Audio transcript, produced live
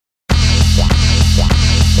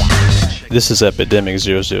This is Epidemic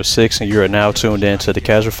 006, and you are now tuned in to the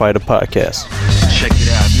Casual Fighter Podcast. Check it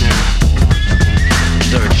out now.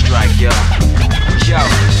 Third strike, yo. Yo,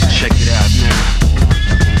 check it out now.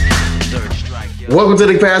 Third strike, yo. Welcome to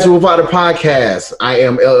the Casual Fighter Podcast. I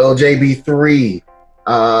am LLJB3,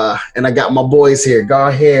 and I got my boys here. Go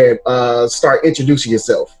ahead, start introducing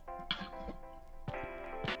yourself.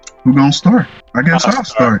 Who gonna start? I guess I'll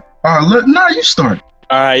start. You start.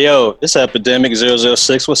 All right, yo, this is Epidemic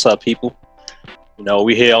 006. What's up, people? You know,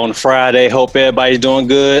 we here on Friday. Hope everybody's doing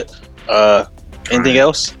good. Anything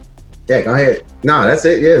else? Yeah, go ahead. No, that's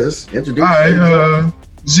it. Yeah, just introduce. All right,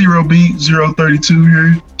 0B032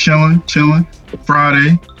 here, chilling.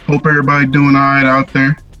 Friday. Hope everybody doing all right out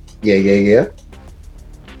there. Yeah.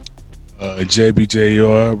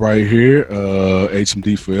 JBJR right here.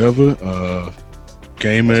 HMD forever.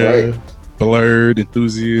 Gamer, blurred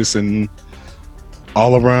enthusiast, and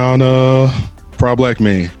all around proud black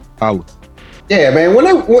man. Holla. Yeah, man.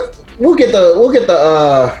 We'll get the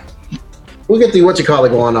what you call it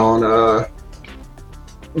going on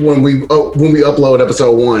when we upload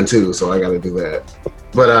episode 1 too. So I got to do that.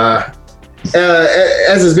 But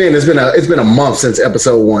as it's been a month since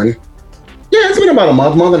episode 1. Yeah, it's been about a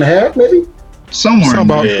month and a half, maybe. Something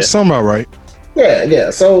about right.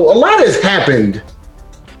 Yeah. So a lot has happened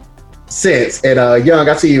since. And Young,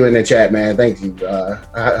 I see you in the chat, man. Thank you.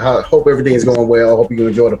 I hope everything's going well. I hope you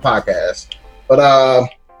enjoy the podcast. But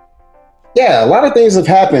yeah, a lot of things have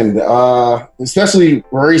happened, especially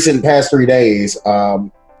recent past 3 days.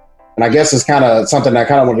 And I guess it's kind of something I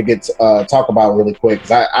kind of want to get talk about really quick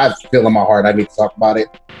because I feel in my heart I need to talk about it.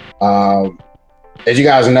 As you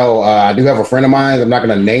guys know, I do have a friend of mine. I'm not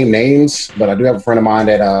going to name names, but I do have a friend of mine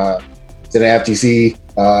that to the FGC.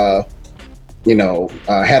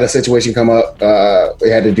 Had a situation come up. It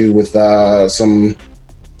had to do with some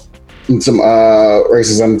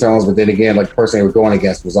racist undertones, but then again, like the person they were going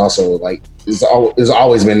against was also like it's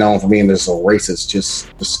always been known for me, and this a racist,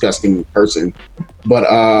 just disgusting person. But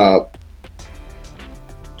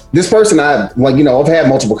this person I've had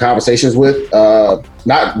multiple conversations with,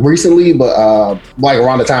 not recently, but like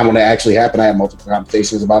around the time when it actually happened, I had multiple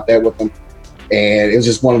conversations about that with them, and it was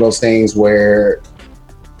just one of those things where,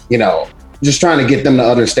 just trying to get them to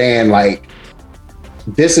understand, like,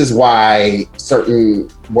 this is why certain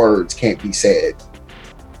words can't be said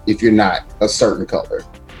if you're not a certain color.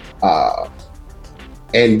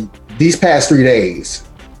 And these past 3 days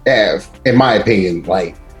have, in my opinion,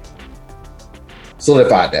 like,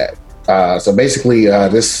 solidified that. So basically,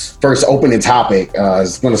 this first opening topic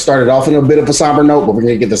is going to start it off in a bit of a somber note, but we're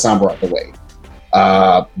going to get the somber out the way.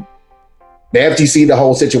 The FGC, the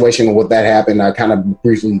whole situation of what that happened, I kind of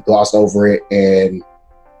briefly glossed over it and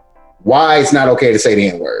why it's not okay to say the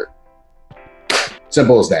N-word.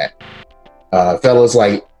 Simple as that. Fellas,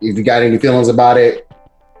 like, if you got any feelings about it,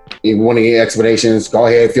 if you want any explanations, go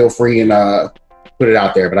ahead, feel free and put it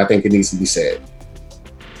out there, but I think it needs to be said.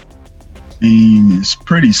 It's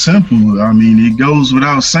pretty simple. I mean, it goes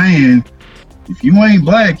without saying, if you ain't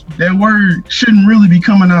black, that word shouldn't really be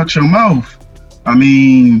coming out your mouth. I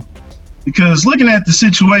mean, because looking at the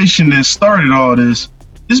situation that started all this,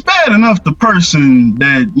 it's bad enough the person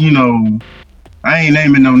that, I ain't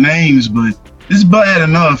naming no names, but it's bad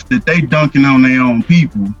enough that they dunking on their own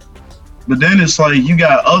people. But then it's like you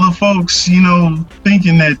got other folks,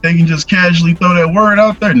 thinking that they can just casually throw that word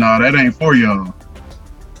out there. No, that ain't for y'all.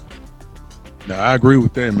 No, I agree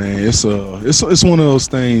with that, man. It's one of those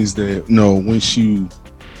things that,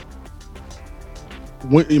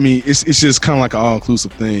 it's just kind of like an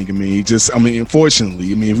all-inclusive thing.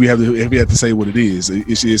 Unfortunately, if we have to say what it is,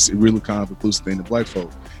 it's just a really kind of inclusive thing to black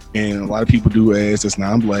folk. And a lot of people do ask, that's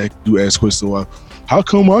non-black, do ask questions, how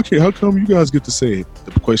come you guys get to say it?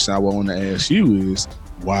 The question I want to ask you is,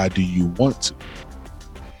 why do you want to?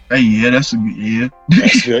 Hey, yeah, that's a good,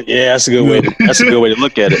 That's good. Yeah, that's a good way. That's a good way to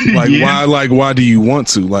look at it. Why do you want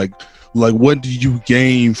to? Like, what do you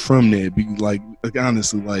gain from that?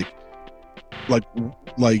 Honestly, but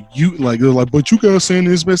you guys saying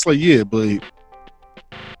this best, yeah, but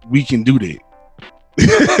we can do that.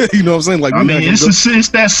 You know what I'm saying? Like, it's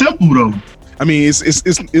that simple though. I mean,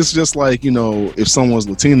 it's just like, if someone's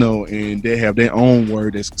Latino and they have their own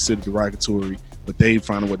word that's considered derogatory, but they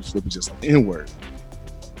find a way to flip it just like the N-word.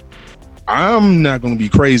 I'm not going to be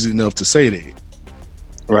crazy enough to say that.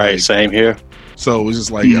 Right. Same here. So it's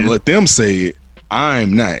just like, let them say it.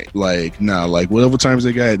 I'm not whatever terms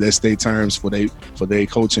they got, that's their terms for their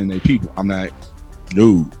culture and their people. I'm not,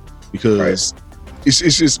 no, because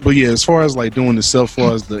it's just, but yeah, as far as like doing the self, as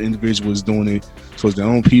far as the individuals doing it towards their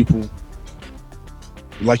own people,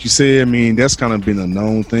 like you said, I mean, that's kind of been a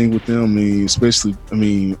known thing with them. I mean, especially, I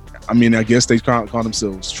mean, I guess they call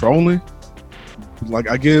themselves trolling. Like,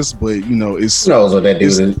 I guess, but you know, it's who knows what that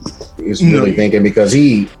dude is really thinking, because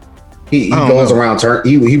he goes around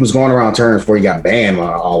he was going around tournaments before he got banned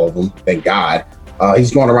on all of them. Thank God.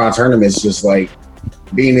 He's going around tournaments just like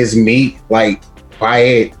being this meek, like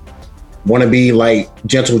quiet, want to be like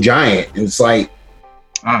gentle giant. And it's like,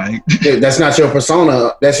 all right, that's not your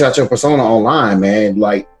persona. That's not your persona online, man.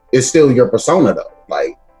 Like, it's still your persona though.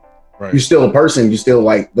 Like, right. You're still a person. You're still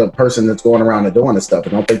like the person that's going around and doing this stuff.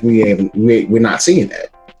 I don't think we're not seeing that.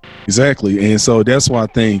 Exactly. And so that's why I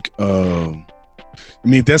think, I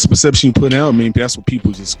mean, if that's the perception you put out, I mean, that's what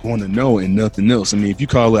people just want to know and nothing else. I mean, if you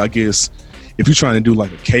call it, I guess, if you're trying to do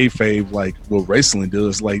like a kayfabe, like what wrestling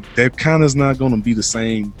does, like that kind of is not going to be the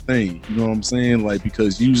same thing. You know what I'm saying? Like,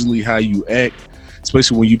 because usually how you act,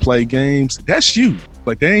 especially when you play games, that's you.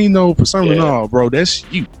 Like, there ain't no persona at all, bro. That's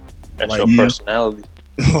you. That's like, your personality.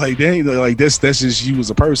 Like, they ain't like that's just you as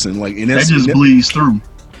a person. Like, and that just bleeds through.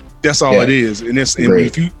 That's all it is. And that's, and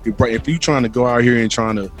if you trying to go out here and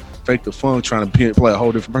trying to fake the funk, trying to play a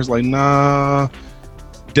whole different person, like, nah,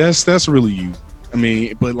 that's really you. I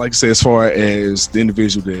mean, but like I said, as far as the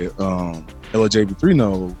individual that LJB3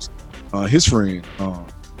 knows, his friend,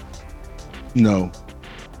 you know,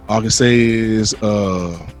 all I can say is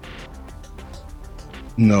no.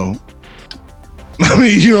 I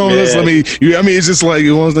mean, you know, I mean, it's just like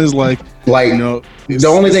one of those things, like, you know, the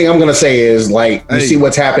only thing I'm gonna say is, like, you see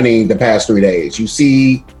what's happening the past 3 days. You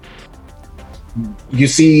see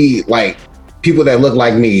like people that look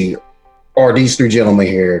like me, or these three gentlemen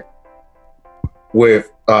here,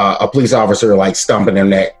 with a police officer like stomping their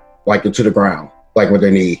neck like into the ground, like with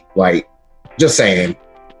their knee. Like, just saying,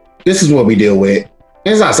 this is what we deal with.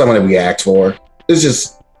 It's not something that we asked for. It's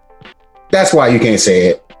just, that's why you can't say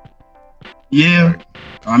it. Yeah,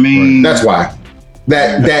 I mean, that's why.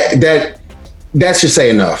 That should say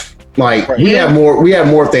enough. Like, we have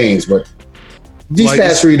more things, but these like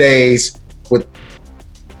past 3 days with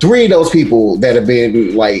 3 of those people that have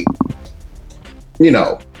been, like, you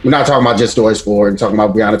know, we're not talking about just Doris Ford, we're talking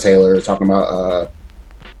about Breonna Taylor, we're talking about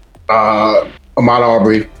Ahmaud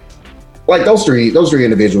Arbery. Like, those three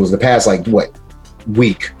individuals, the past, like,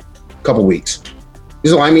 couple weeks.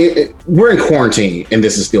 So, I mean, we're in quarantine and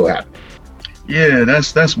this is still happening. Yeah,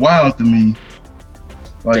 that's wild to me.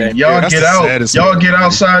 Like, y'all get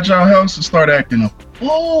outside y'all house and start acting up.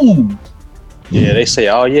 Oh. Yeah, they say,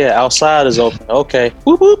 oh yeah, outside is open. Okay.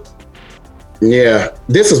 Whoop, whoop. Yeah,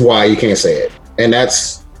 this is why you can't say it. And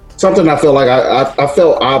that's something I feel like I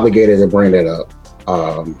felt obligated to bring that up.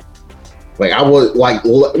 Like, I would like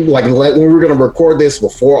when we were gonna record this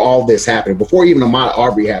before all this happened, before even Ahmaud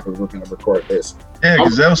Arbery happened, we were gonna record this. Yeah,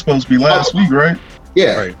 because that was supposed to be last week, right?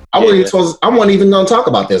 Yeah, right. I wasn't even gonna talk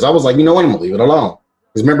about this. I was like, you know what, I'm gonna leave it alone.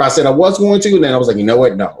 Because remember, I said I was going to, and then I was like, you know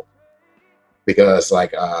what, no. Because,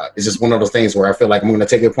 like, it's just one of those things where I feel like I'm gonna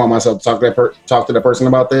take it upon myself to talk to the person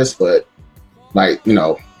about this, but, like, you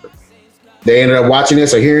know, they ended up watching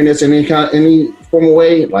this or hearing this in any form of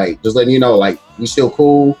way, like, just letting you know, like, you still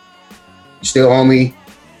cool, you still homie.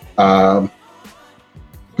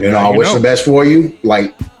 You know, I wish the best for you,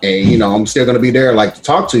 like, and, you know, I'm still gonna be there, like, to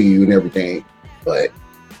talk to you and everything, but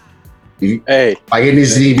like, it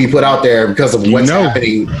needs to be put out there because of what's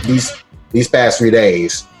happening these past 3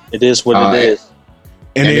 days. It is what it is.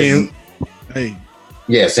 And then,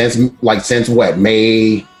 yeah, since what,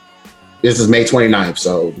 May? This is May 29th,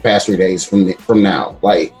 so the past 3 days from now.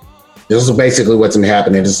 Like, this is basically what's been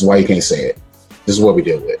happening. This is why you can't say it. This is what we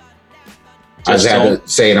deal with. I just had to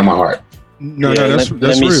say it in my heart. No, that's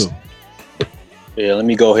real. Yeah, let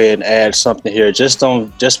me go ahead and add something here. Just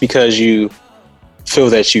because you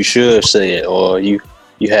feel that you should say it, or you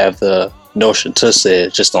have the notion to say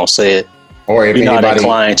it, just don't say it. Or if you're not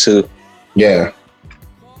inclined to. Yeah.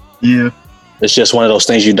 It's just one of those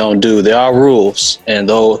things you don't do. There are rules, and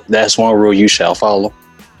though that's one rule you shall follow.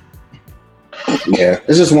 Yeah,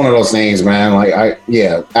 it's just one of those things, man. Like,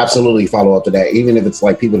 absolutely follow up to that, even if it's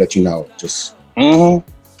like people that you know. Just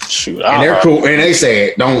shoot, and they're cool, and they say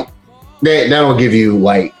it. That'll give you,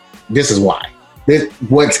 like, this is why.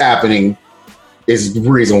 What's happening is the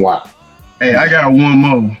reason why. Hey, I got one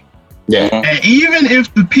more. Yeah, and even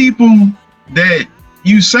if the people that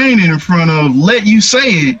you saying it in front of let you say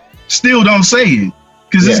it, still don't say it,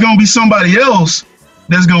 because it's gonna be somebody else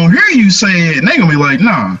that's gonna hear you say it, and they're gonna be like,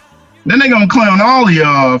 nah. Then they're gonna clown all of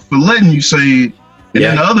y'all for letting you say it, and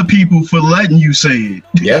then the other people for letting you say it.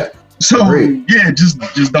 Yeah. So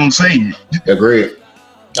just don't say it. Agreed.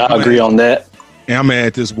 I agree on that. And I'm gonna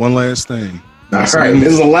add this one last thing. All right,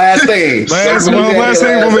 this is the last thing.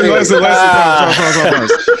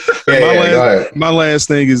 My last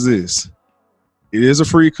thing is this. It is a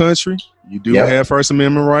free country. You do have First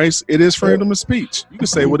Amendment rights. It is freedom of speech. You can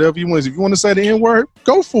say whatever you want. If you want to say the N-word,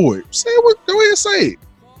 go for it. Say what. Go ahead and say it.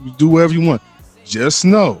 You do whatever you want. Just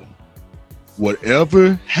know,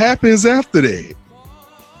 whatever happens after that,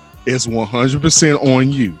 it's 100%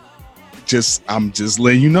 on you. I'm just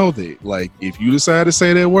letting you know that. Like, if you decide to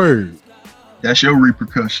say that word, that's your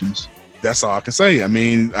repercussions. That's all I can say. I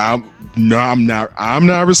mean, I'm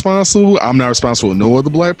not responsible. I'm not responsible for no other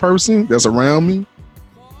black person that's around me.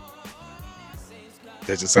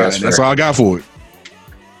 That's all I got for it.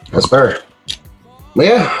 That's fair. Well,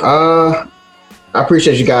 yeah, I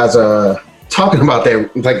appreciate you guys talking about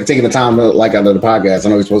that, like taking the time to like out of the podcast. I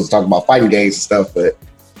know we're supposed to talk about fighting games and stuff, but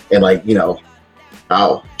and like, you know,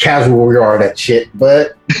 how casual we are that shit.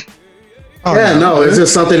 But it's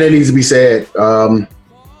just something that needs to be said.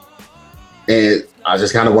 And I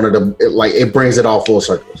just kind of wanted to it brings it all full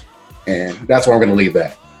circle, and that's where I'm going to leave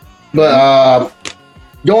that. But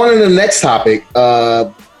going into the next topic,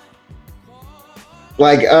 I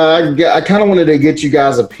kind of wanted to get you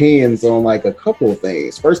guys' opinions on like a couple of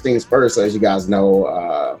things. First things first, as you guys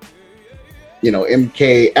know,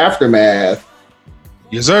 MK Aftermath.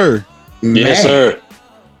 Yes, sir. Yes, sir.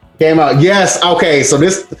 Came out. Yes. Okay. So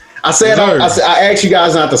this, I asked you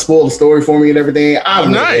guys not to spoil the story for me and everything.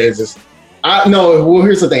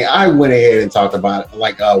 Here's the thing. I went ahead and talked about it,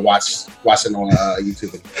 watching on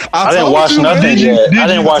YouTube. I didn't watch nothing yet. I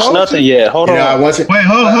didn't watch nothing yet. Hold on. Wait,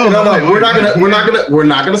 hold on. We're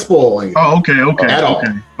not gonna spoil anything. Oh, okay. At all.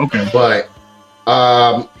 Okay. But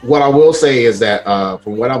what I will say is that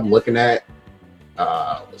from what I'm looking at,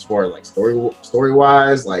 as far as like story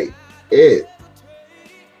wise, like it.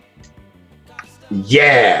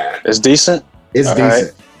 Yeah, it's decent. It's all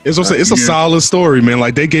decent. Right. It's a solid story, man.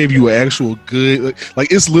 Like they gave you an actual good,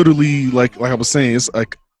 like it's literally like I was saying, it's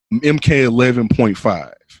like MK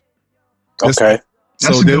 11.5. Okay,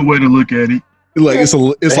 that's a good way to look at it. Like it's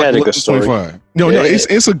like 11.5.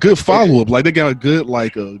 It's a good follow up. Like they got a good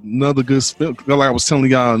another good spin. Like I was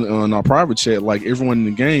telling y'all on our private chat, like everyone in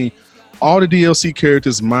the game, all the DLC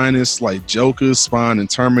characters minus like Joker, Spawn, and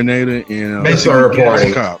Terminator, and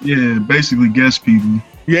basically Cop. Yeah, basically guest people.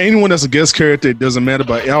 Yeah, anyone that's a guest character, it doesn't matter.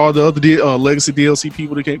 But all the other legacy DLC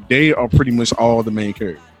people that came, they are pretty much all the main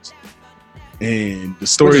characters. And the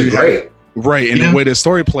story is great. Right. And the way the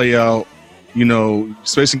story play out,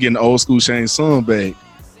 especially getting the old school Shang Tsung back,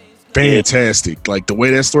 fantastic. Like the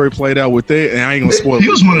way that story played out with that, and I ain't gonna spoil it. He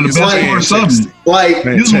was one of the best parts of it. Like,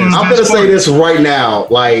 I'm gonna say this right now.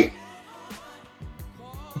 Like,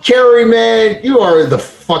 Carrie, man, you are the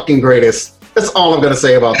fucking greatest. That's all I'm gonna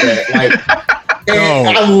say about that. Like,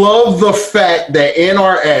 and I love the fact that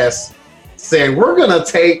NRS said we're gonna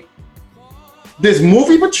take this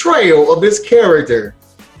movie portrayal of this character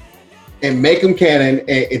and make him canon, and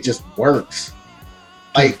it just works.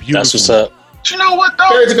 Like, that's what's up. But you know what though?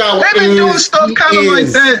 They've been doing stuff kind of like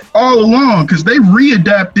that all along because they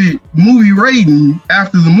readapted movie Raiden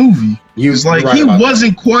after the movie. He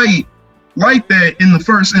wasn't quite like that in the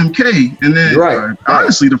first MK, and then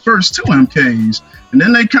honestly the first two MKs, and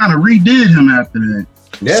then they kind of redid him after that.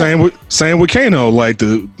 Yeah. Same with Kano,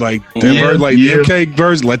 the MK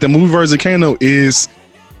version, like the movie version of Kano is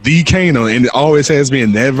the Kano, and it always has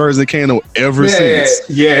been that version of Kano ever since.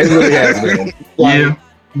 Yeah, it really has been.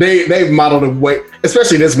 They've modeled it way,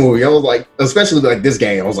 especially this movie. I was like, especially like this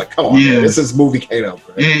game. I was like, come on, man, this is movie Kano.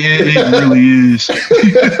 It really is.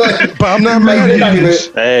 But I'm not mad at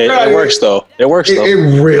it. Hey, it works though. It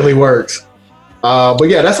It really works. But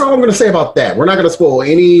yeah, that's all I'm gonna say about that. We're not gonna spoil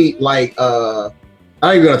any I'm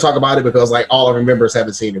not even gonna talk about it because like all of our members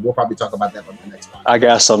haven't seen it. We'll probably talk about that on the next one. I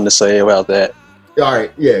got something to say about that. All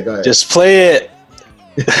right, yeah, go ahead. Just play it.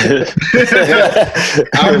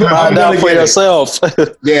 Find out for yourself.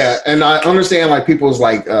 Yeah, and I understand like people's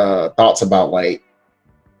thoughts about like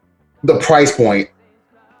the price point,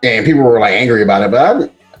 and people were like angry about it.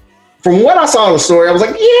 But from what I saw in the story, I was like,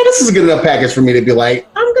 yeah, this is a good enough package for me to be like,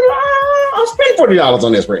 I'll spend $40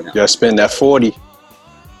 on this right now. Yeah, spend that 40.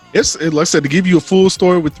 It's like I said, to give you a full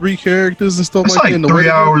story with 3 characters and stuff it's like that. It's like 3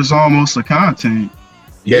 hours almost of content.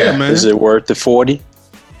 Yeah, man. Is it worth the 40?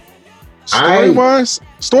 Story-wise,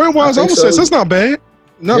 I would say that's not bad.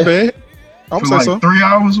 Not bad. I would say so. 3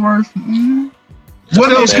 hours worth? Mm-hmm.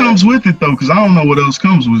 What else comes with it, though? Because I don't know what else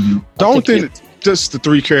comes with it. Don't think just the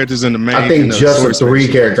 3 characters in the main. I think just the 3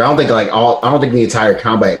 characters. I don't think I don't think the entire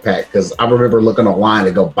combat pack, because I remember looking online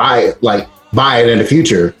to go buy it in the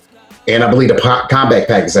future, and I believe the combat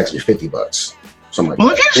pack is actually $50. something like Well,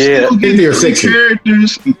 that. if you still 50 get or 3 60.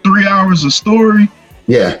 characters and 3 hours of story,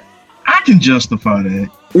 Yeah, I can justify that.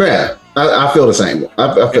 yeah. I feel the same.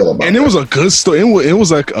 I feel about And it was a good story. It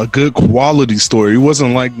was like a good quality story. It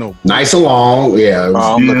wasn't like no. nice and long. Yeah, it was-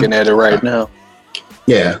 I'm looking at it right now.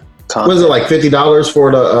 yeah. Was it like $50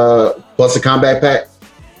 for the plus the combat pack?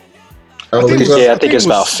 I believe so. Yeah, I think it's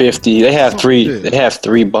about 50. They have three. Yeah. They have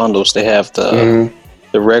 3 bundles. They have Mhm.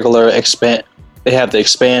 the regular expand. They have the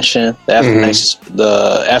expansion,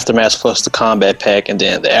 the aftermath plus the combat pack, and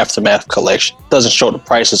then the aftermath collection. Doesn't show the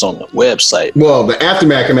prices on the website. Well, the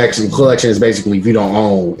aftermath collection is basically if you don't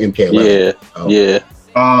own MK11. Yeah, Oh. yeah.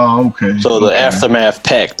 Oh, okay. So the aftermath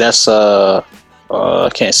pack, that's I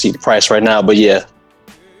can't see the price right now, but yeah,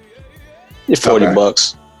 it's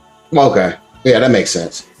 $40. Okay. Yeah, that makes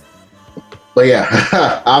sense. But yeah,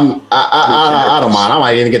 I don't mind. I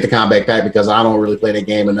might even get the combat pack because I don't really play that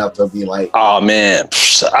game enough to be like. Oh man,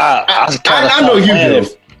 I know you do.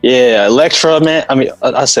 Yeah, Electra, man. I mean,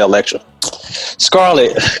 I say Electra,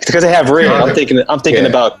 Scarlet, because they have red. Scarlet. I'm thinking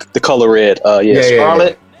about the color red.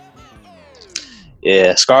 Scarlet.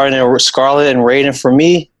 Yeah, Scarlet and Raiden for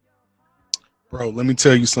me. Bro, let me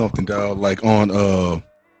tell you something, dog. Like on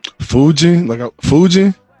Fuji,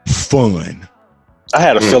 fun. I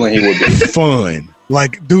had a feeling he would be. Fun.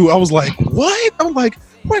 Like, dude, I was like, what? I'm like,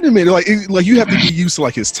 wait a minute. Like, like you have to get used to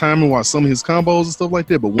like his timing while some of his combos and stuff like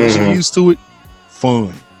that. But once you're used to it,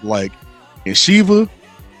 fun. Like, and Shiva,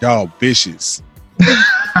 y'all vicious.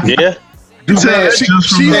 Yeah. Dude, she has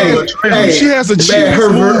a cheap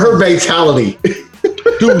her fatality.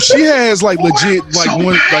 Dude, she has like legit like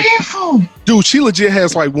one like dude, she legit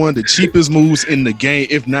has like one of the cheapest moves in the game,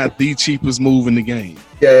 if not the cheapest move in the game.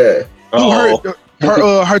 Yeah. Dude,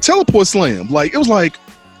 her teleport slam, like it was like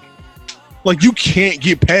you can't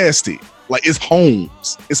get past it. Like it's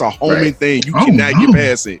homes. It's a homing thing. You cannot get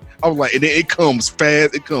past it. I was like, and then it comes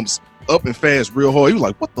fast, it comes up and fast real hard. He was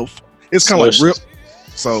like, what the fuck? It's kind of like real.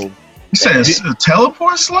 So you said it's a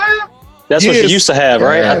teleport slam? That's what you used to have,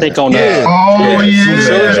 right? I think on the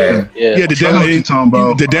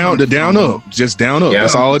the down up, just down up. Yeah.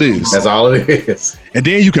 That's all it is. That's all it is. And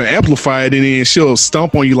then you can amplify it, and then she'll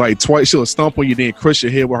stomp on you like twice. She'll stomp on you, then crush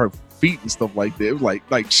your head with her feet and stuff like that. It was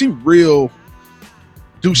like she real.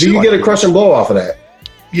 Dude, do you get a crushing blow off of that?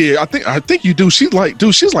 Yeah, I think you do. She's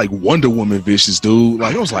like Wonder Woman vicious, dude.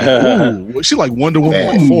 Like I was like, ooh, she like Wonder Woman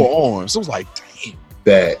with 4 arms. I was like, damn.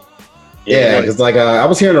 That. Yeah, because like I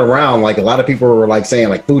was hearing around, like a lot of people were like saying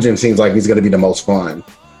like Fujin seems like he's going to be the most fun.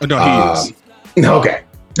 No, he is. Okay.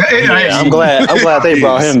 Yeah, I'm glad they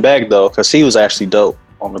brought him back though, because he was actually dope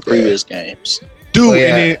on the previous games. Dude,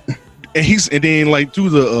 and then like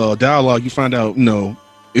through the dialogue, you find out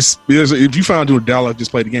if you find out through the dialogue,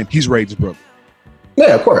 just play the game. He's Raiden's brother.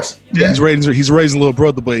 Yeah, of course. Yeah. He's Raiden's little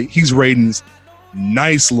brother, but he's Raiden's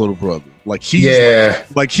nice little brother. Like he's he's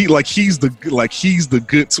the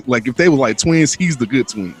good like if they were like twins, he's the good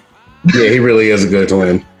twin. Yeah, he really is a good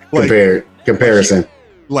twin. Comparison.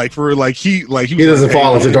 He doesn't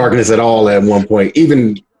fall into darkness at all at one point.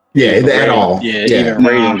 Even at all. Yeah, even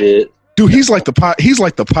Raiden did. Dude, he's like the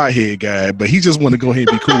pothead guy, but he just want to go ahead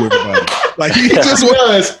and be cool with everybody. Like he just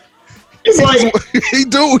does. It's he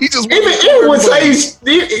just even with Sage.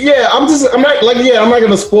 I'm not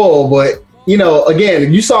gonna spoil, but again,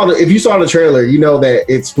 if you saw the trailer, you know that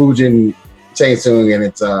it's Fujin, Chain Tsung, and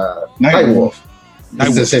it's Nightwolf. This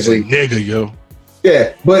is essentially nigga, yo.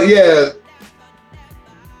 Yeah, but yeah,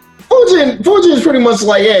 Fujin is pretty much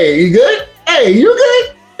like, hey, you good? Hey, you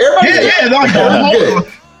good? Everybody good?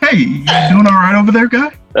 Hey, you doing all right over there,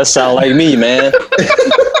 guy? That sound like me, man.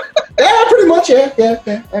 Yeah, pretty much. Yeah.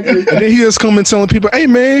 I agree. And then he just coming telling people, hey,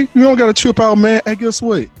 man, you don't got to trip out, man. Hey, guess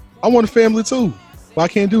what? I want a family too. But I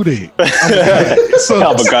can't do that.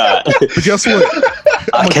 I'm a god. But guess what?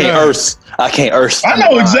 I can't earth. I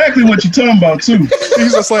know exactly what you're talking about too.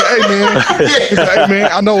 He's just like, hey man,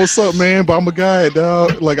 I know what's up, man, but I'm a guy,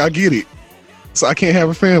 dog. Like I get it. So I can't have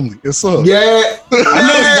a family. It's up. Yeah.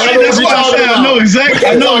 I know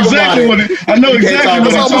exactly what it. I know exactly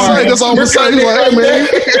what I'm saying. That's all I'm saying. He's like, hey man,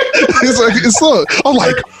 it's up.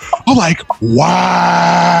 I'm like,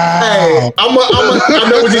 wow. Hey, I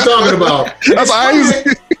know what you're talking about. You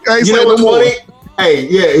know what's funny? Hey,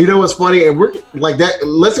 yeah, you know what's funny? And we're like that.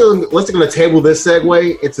 Let's gonna table this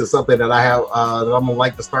segue into something that I have that I'm gonna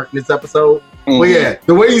like to start in this episode. Mm-hmm. But yeah,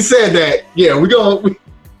 the way you said that, yeah,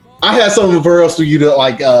 I had something for us for you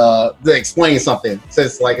to to explain something.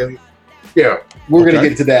 Since we're gonna get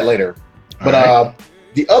into that later. But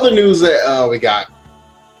the other news that we got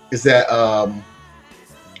is that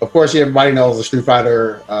of course everybody knows the Street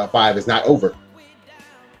Fighter 5 is not over.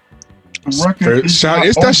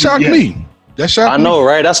 That shocked me. That's shocking. I know,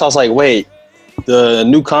 right? That's why I was like, wait, the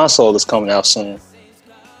new console is coming out soon.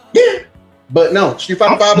 Yeah, but no, Street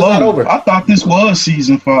Fighter 5 is not over. I thought this was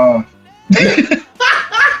season 5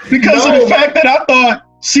 because of the fact that I thought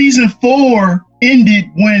season 4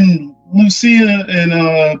 ended when Lucia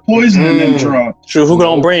and Poison and them dropped. True. Who they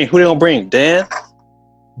gonna bring? Dan?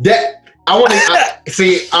 That I want to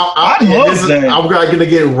see. I love that. I'm gonna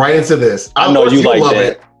get right into this. I know you like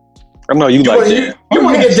Dan. I know you like Dan. You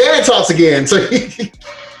want to get Dan talks again, so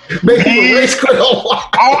make him race quit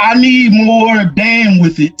I need more Dan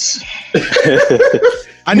with it.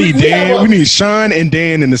 I need Dan. We need Sean and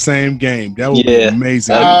Dan in the same game. That would be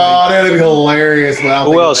amazing. Oh, that'd be hilarious.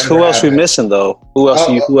 Who else we missing though? Who else?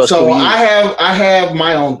 So I have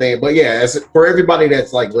my own thing, but yeah, for everybody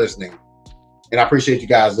that's like listening, and I appreciate you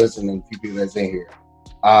guys listening. Few people that's in here.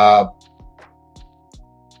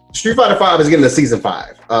 Street Fighter 5 is getting to season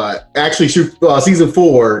 5. Actually, season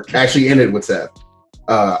 4 actually ended with Seth.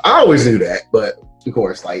 I always knew that, but of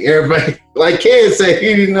course, like everybody, like Ken said,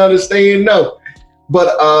 he didn't understand. No,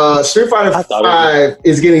 but Street Fighter 5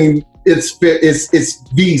 is getting its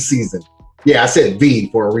V season. Yeah, I said V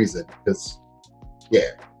for a reason because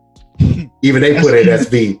even they put it as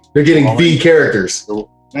V. They're getting V characters.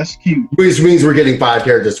 That's cute. Which means we're getting 5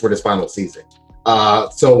 characters for this final season.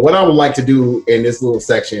 So what I would like to do in this little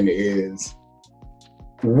section is,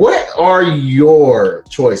 what are your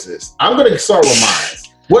choices? I'm going to start with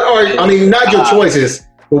mine. Not your choices,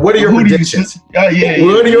 but what are your predictions? What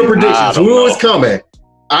are your predictions? Who is coming?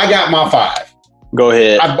 I got my 5. Go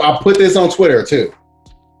ahead. I put this on Twitter too.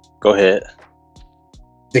 Go ahead.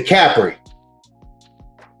 DiCaprio,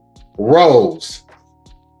 Rose,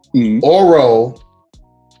 Oro,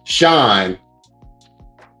 Shine.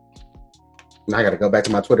 Now I got to go back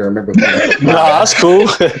to my Twitter and remember. That's cool.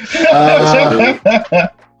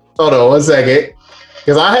 Hold on 1 second,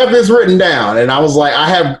 because I have this written down, and I was like, I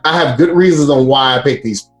have good reasons on why I picked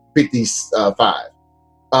these 5.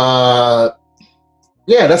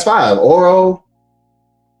 Yeah, that's 5. Oro,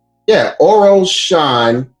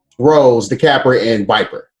 Shine, Rose, DiCaprio, and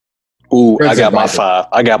Viper. Ooh, I got my 5.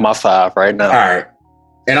 I got my 5 right now. All right,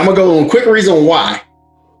 and I'm gonna go on a quick reason why.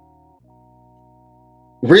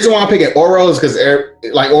 The reason why I'm picking Oro is because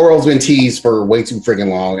Oro's been teased for way too freaking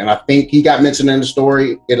long, and I think he got mentioned in the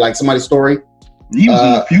story, in like somebody's story. He was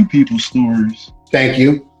in a few people's stories. Thank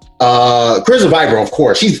you. Chris Viper, of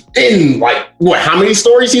course, she's in like how many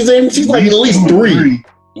stories she's in? She's like at least 3.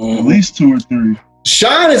 At least 2 or 3.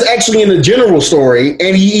 Sean is actually in the general story,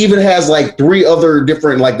 and he even has like 3 other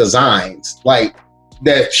different like designs like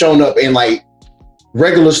that shown up in like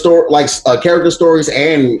regular story, like character stories,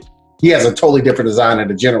 and he has a totally different design in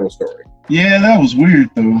the general story. Yeah, that was weird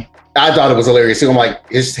though. I thought it was hilarious too. I'm like,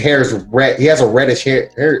 his hair is red. He has a reddish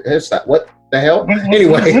hairstyle. What the hell?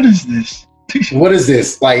 Anyway, what is this? What is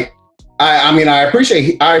this? Like, I mean, I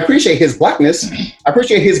appreciate his blackness. I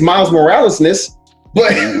appreciate his Miles Morales-ness,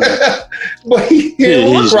 but he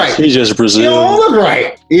don't look right. He's just Brazilian. He don't look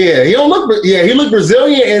right. Yeah, he don't look. Yeah, he looked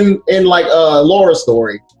Brazilian in like Laura's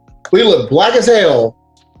story. But he looked black as hell.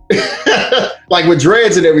 Like with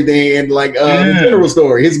dreads and everything, and like the general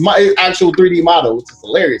story, his actual 3D model, which is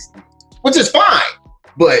hilarious, which is fine.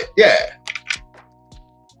 But yeah,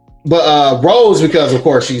 but Rose, because of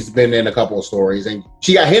course she's been in a couple of stories, and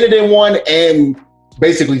she got hinted in one, and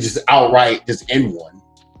basically just outright just in one.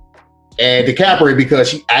 And DiCaprio,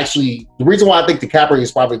 because the reason why I think DiCaprio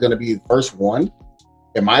is probably going to be the first one,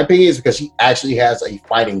 in my opinion, is because she actually has a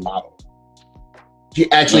fighting model. She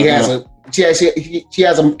actually has a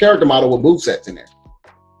character model with movesets in there.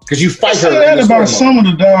 Because you fight her. That about some of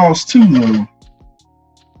the dolls too, though.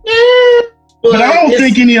 But I don't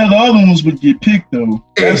think any of the other ones would get picked, though.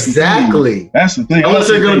 Exactly. That's the thing. Unless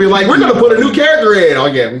they're going to be like, we're going to put a new character in. Oh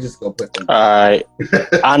yeah, we just going to put them. All right.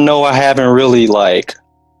 I know I haven't really like.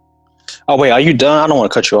 Oh wait, are you done? I don't want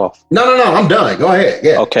to cut you off. No, I'm done. Go ahead.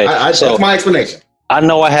 Yeah. Okay. That's my explanation. I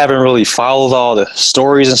know I haven't really followed all the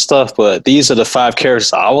stories and stuff, but these are the 5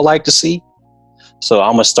 characters I would like to see. So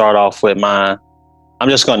I'm gonna start off with mine. I'm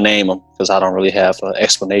just gonna name them because I don't really have an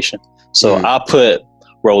explanation. So I'll put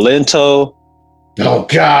Rolento. Oh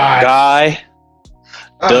God. Guy,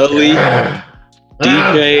 Dudley,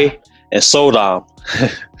 DJ, and Sodom.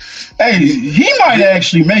 Hey, he might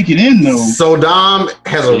actually make it in though. Sodom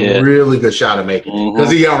has a really good shot at making it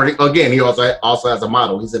because he also has a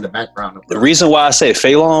model. He's in the background. The reason why I say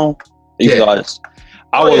Fei Long,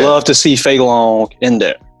 I would love to see Fei Long in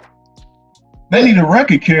there. They need a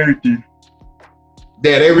record character.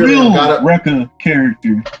 Yeah, they really got a record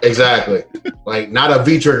character. Exactly, like not a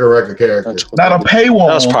V-trigger record character. Not a paywall.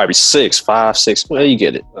 That was probably 5, 6. Well, you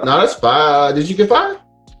get it. No, that's 5. Did you get 5?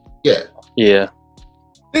 Yeah. Yeah.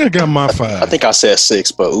 I think I got my 5. I think I said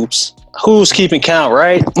 6, but oops. Who's keeping count,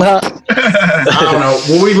 right? I don't know.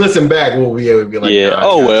 When we listen back, we'll be able to be like, Yeah. nah,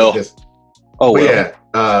 Oh, well. Oh well.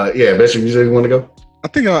 Yeah. Bishop, you want to go? I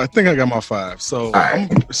think I got my 5. So right.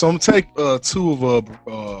 I'm gonna take 2 of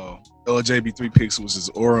LJB3 picks, which is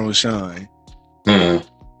Oro and Shine. Mm.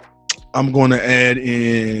 I'm going to add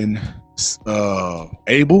in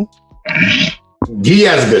Abel. He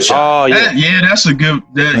has a good shot. Oh yeah. That's a good.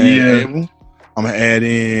 Abel. I'm gonna add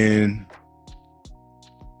in.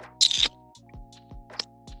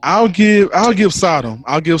 I'll give Sodom.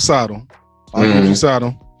 I'll give you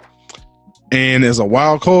Sodom. And as a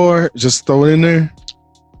wild card, just throw it in there.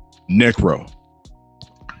 Necro.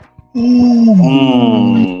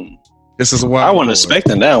 Mm. This is a wild. I wasn't card.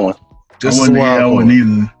 expecting that one. Just as a wild I card. wouldn't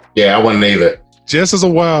either. Yeah, I wouldn't either. Just as a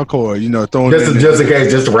wild card, throwing Just in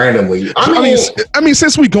case, just randomly. I mean,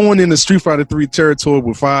 since we going into Street Fighter 3 territory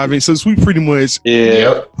with 5, and since we pretty much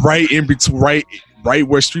right in between, right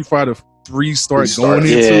where Street Fighter 3 starts going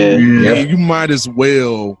into, you might as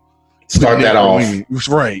well start that off.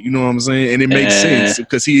 Right, you know what I'm saying? And it makes sense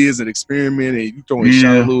because he is an experiment, and you throwing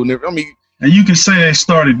Shaolin and everything. And you can say they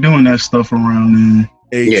started doing that stuff around then.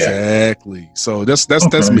 Exactly. So that's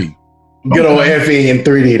me. Good old Effie in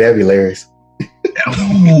 3D, that'd be hilarious.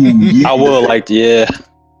 I would like to, yeah.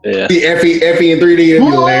 Effie in 3D, that'd be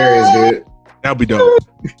hilarious, dude. That'd be dope.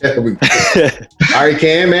 All right,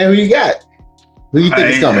 Cam, man, who you got? Who you think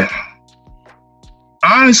is coming?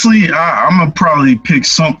 Honestly, I'm gonna probably pick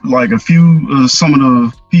some of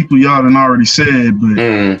the people y'all done already said, but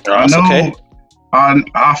I know okay.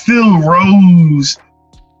 I feel Rose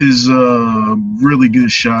is a really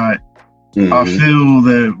good shot. Mm-hmm. I feel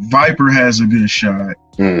that Viper has a good shot.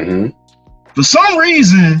 Mm-hmm. For some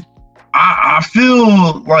reason, I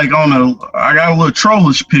feel like I got a little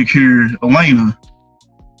trollish pick here, Elena.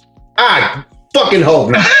 I fucking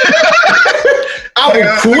hope not. I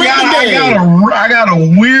will quit the game. I got a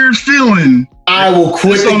weird feeling. I will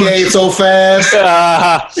quit the game so fast.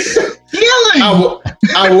 I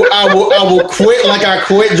will quit like I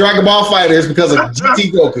quit Dragon Ball FighterZ because of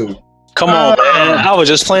GT Goku. Come on, man! I was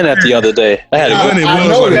just playing that the other day. I had a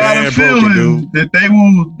feeling that they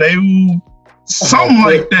will something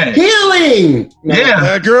like that. Healing. Yeah,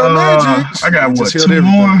 that girl magic. I got what, 2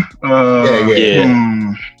 more?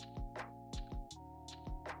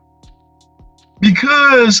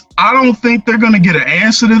 Because I don't think they're gonna get an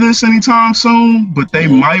answer to this anytime soon, but they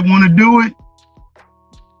might want to do it.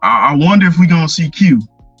 I wonder if we're gonna see Q.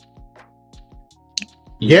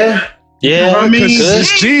 Yeah. Yeah, you know I mean,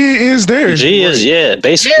 G is there. G is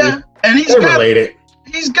basically. Yeah, and he's related.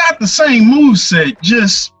 He's got the same moveset,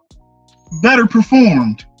 just better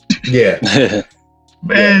performed. Yeah.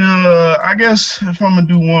 And I guess if I'm gonna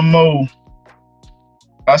do one more,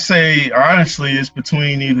 I say honestly it's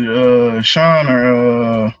between either Sean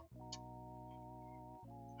or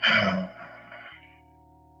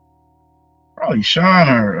probably Sean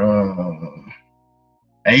or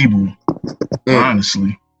Abel.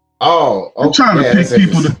 Honestly. Oh, okay. I'm trying to pick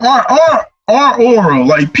people that are oral,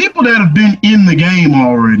 like people that have been in the game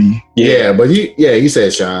already. Yeah, but you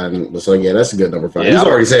said Sean, so yeah, that's a good number 5. Yeah, He's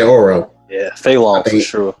already said Oro. Yeah, Fei Long for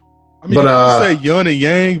sure. I mean, you say Yun and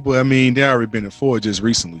Yang, but I mean they already been in 4 just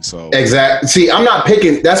recently, so exactly. See, I'm not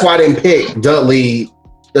picking. That's why I didn't pick Dudley,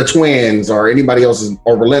 the twins, or anybody else's,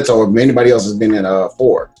 or Roletto, or anybody else has been in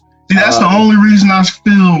 4. See, that's the only reason I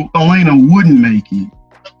feel Elena wouldn't make it.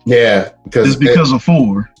 Yeah, because of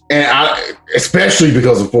 4. And especially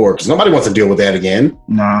because of 4, because nobody wants to deal with that again.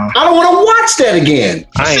 Nah. I don't want to watch that again.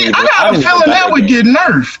 I got a feeling that would get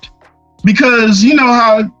nerfed. Because you know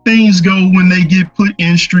how things go when they get put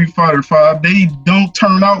in Street Fighter 5. They don't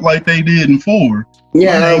turn out like they did in 4.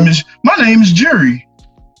 Yeah. My name is Jury.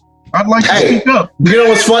 I'd like to speak up. You know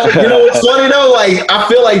what's funny? Though? Like, I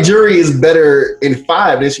feel like Jury is better in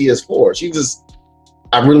 5 than she is 4.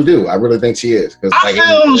 I really do. I really think she is. I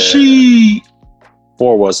feel she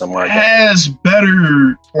 4 wasn't my has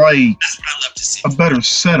better, a better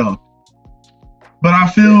setup. But I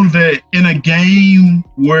feel that in a game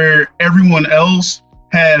where everyone else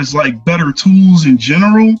has better tools in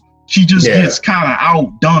general, she just gets kind of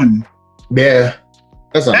outdone. Yeah.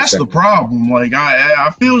 That's the problem.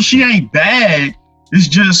 I feel she ain't bad. It's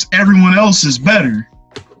just everyone else is better.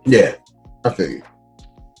 Yeah. I feel you.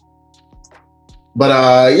 But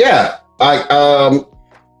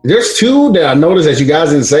there's 2 that I noticed that you guys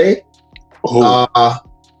didn't say.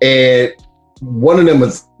 And one of them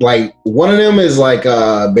is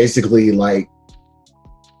basically in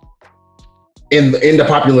the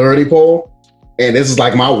popularity poll, and this is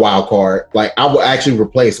my wild card. I will actually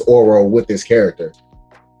replace Oro with this character.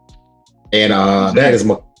 and that is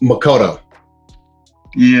Makoto.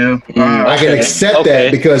 Yeah, I can accept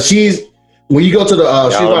that because she's when you go to the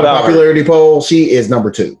Street Fighter popularity poll, she is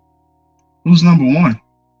number 2. Who's number 1?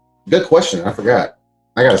 Good question. I forgot.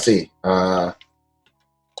 I gotta see. I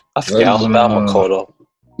forgot all about Makoto.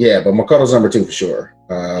 Yeah, but Makoto's number 2 for sure.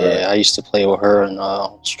 Yeah, I used to play with her in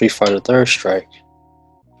Street Fighter Third Strike.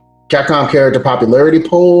 Capcom character popularity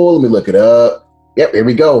poll. Let me look it up. Yep, here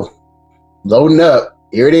we go. Loading up.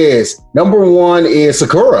 Here it is. Number 1 is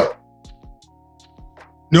Sakura.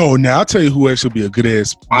 No, now I'll tell you who actually be a good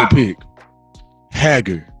pick.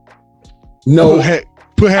 Hager. No.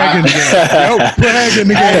 Put Hager in the game. Put Hager in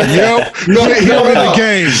the game. Put him in the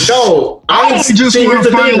game. No, I just want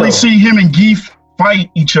to finally see him and Geef fight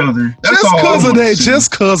each other. That's just because of that.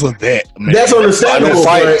 Just because of that. Man. That's understandable.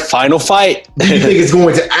 Final fight. Do you think it's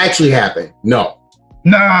going to actually happen? No.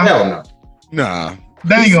 Nah. Hell no. Nah.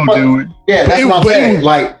 They ain't gonna do it. Yeah, that's what I'm saying.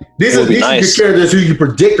 Like these are nice. the characters who you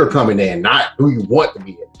predict are coming in, not who you want to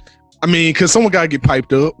be in. I mean, because someone gotta get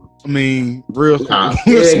piped up. I mean, real it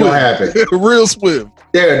ain't gonna happen. Real swift.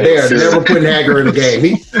 They're never putting Hager in the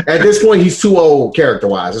game. At this point, he's too old character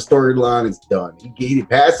wise. The storyline is done. He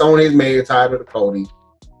passed on his mayor title to Cody.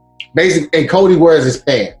 Basically, and Cody wears his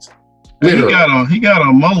pants. Literally. He got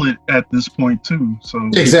a mullet at this point too. So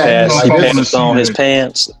exactly, he passed on his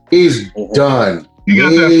pants. He's done. He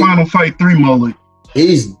got that Final Fight 3 mullet.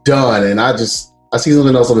 He's done, and I see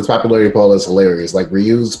something else on his popularity poll that's hilarious. Like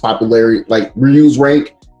Ryu's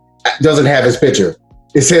rank doesn't have his picture.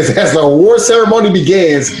 It says as the award ceremony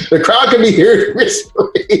begins, the crowd can be heard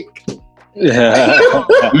whispering.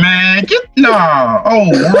 Man,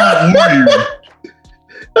 World Warrior.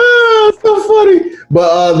 It's so funny.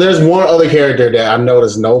 But there's one other character that I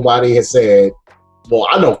noticed nobody has said. Well,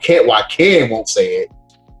 I know why Ken won't say it.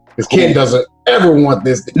 Because Ken doesn't ever want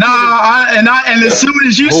this. And as soon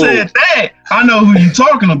as you said that, I know who you're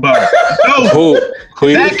talking about. No,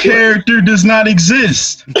 that character does not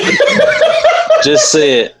exist. Just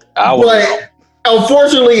said.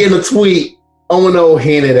 Unfortunately, in a tweet, Ono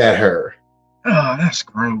hinted at her. Oh, that's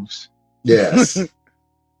gross. Yes.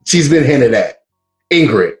 She's been hinted at.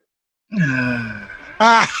 Ingrid.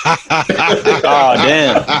 Oh,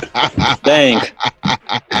 dang.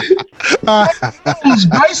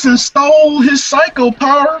 Bison stole his psycho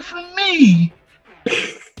power from me.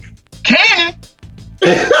 Canon.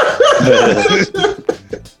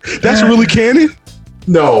 That's really canon?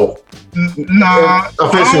 No. Nah.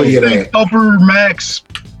 Officially, it ain't. Upper Max.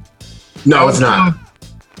 No, it's not.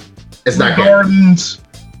 It's not Gardens.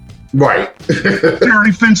 Right.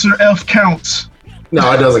 Terry Fencer F counts. No,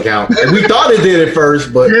 it doesn't count. We thought it did at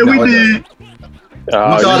first, but yeah, we did. We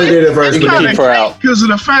thought it did at first, but keep her out because of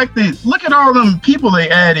the fact that look at all them people they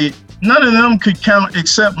added. None of them could count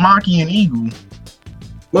except Maki and Eagle.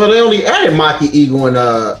 Well, they only added Maki, Eagle, and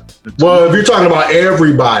well, if you're talking about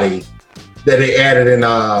everybody that they added in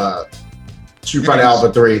Street Fighter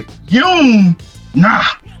Alpha 3. Yoon,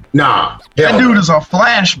 nah. That dude is a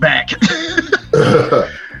flashback.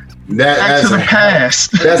 Back to the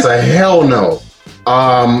past. That's a hell no.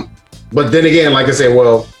 But then again, like I said,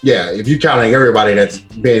 well, yeah, if you're counting everybody that's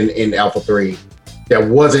been in Alpha 3 that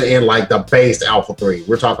wasn't in like the base Alpha 3,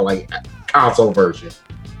 we're talking like console version.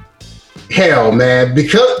 Hell, man,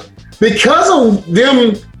 because of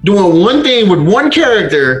them doing one thing with one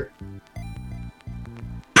character,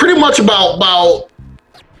 pretty much about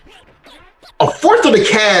a fourth of the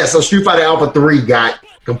cast of Street Fighter Alpha 3 got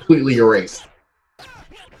completely erased,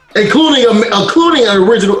 including an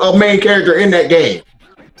original main character in that game.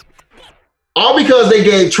 All because they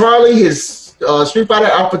gave Charlie his Street Fighter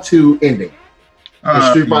Alpha 2 ending.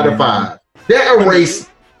 Street Fighter 5. That erased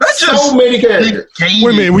so many characters. Wait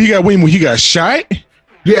a minute, when he got shot?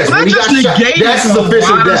 Yes, when he got shot. That's his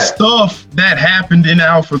official death. Stuff that happened in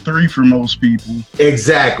Alpha 3 for most people.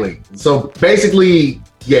 Exactly. So basically,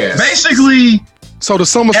 yes. So the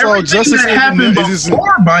somersault justice that happened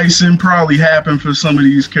before Bison probably happened for some of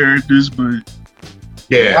these characters, but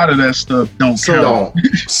a lot of that stuff don't count.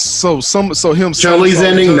 So him. Chun-Li's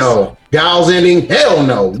ending, no. Gao's ending, hell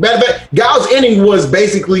no. Matter of fact, Gao's ending was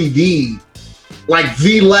basically the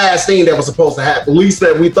last thing that was supposed to happen. At least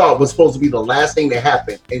that we thought was supposed to be the last thing that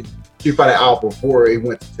happened in Street Fighter Alpha before it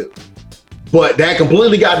went to 2. But that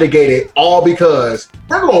completely got negated, all because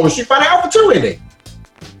we're going with Street Fighter Alpha 2 ending.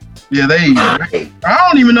 Yeah, I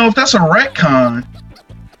don't even know if that's a retcon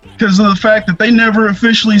because of the fact that they never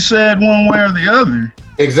officially said one way or the other.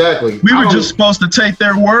 Exactly. We were just supposed to take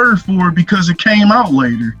their word for it because it came out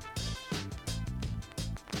later.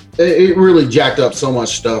 It really jacked up so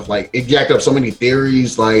much stuff. Like, it jacked up so many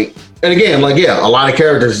theories. Like, and again, a lot of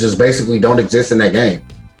characters just basically don't exist in that game.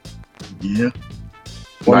 Yeah.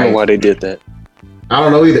 I don't know why they did that. I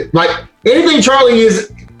don't know either. Like anything Charlie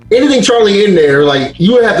in there, like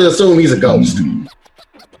you would have to assume he's a ghost.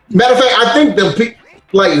 Matter of fact, I think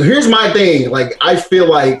here's my thing. Like I feel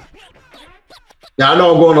like, now I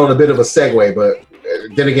know I'm going on a bit of a segue, but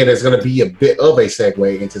then again, it's going to be a bit of a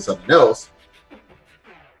segue into something else.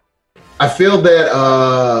 I feel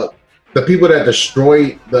that the people that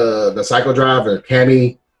destroyed the Psycho Drive are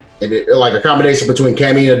Cammy, and like a combination between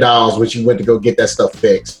Cammy and the Dolls, which you went to go get that stuff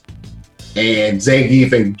fixed, and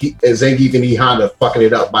Zangief and E Honda fucking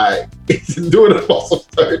it up by doing a false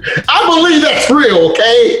start. I believe that's real,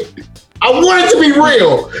 okay? I want it to be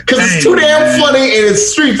real because it's too damn funny and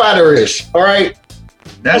it's Street Fighter-ish. All right.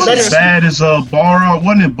 That's as bad as Barog.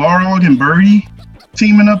 Wasn't it Barog and Birdie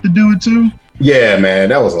teaming up to do it too? Yeah, man,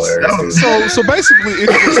 that was hilarious. So basically,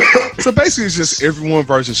 it's just everyone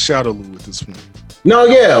versus Shadowloo at this point. No,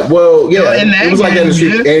 yeah, well, yeah, it was like that in the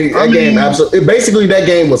Street. That game, absolutely. Basically, that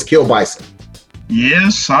game was Kill Bison.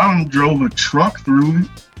 Yes, Solomon drove a truck through it.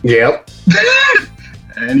 Yep.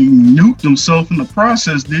 And he nuked himself in the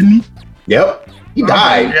process, didn't he? Yep. He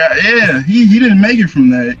died. Yeah. He didn't make it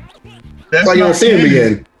from that. That's why you don't see him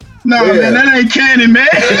again. No, man, that ain't canon, man.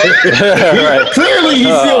 Right. Clearly,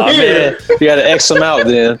 he's still here. Man. You got to X him out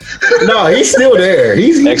then. No, he's still there.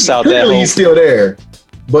 X out that clearly he's still there.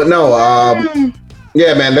 But no,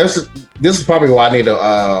 yeah, man, this is probably why I need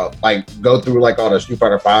to like go through like all the Street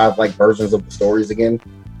Fighter 5 like versions of the stories again,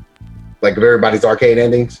 like of everybody's arcade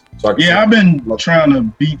endings. So I've been trying to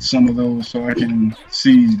beat some of those so I can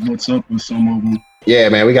see what's up with some of them. Yeah,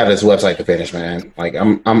 man, we got this website to finish, man. Like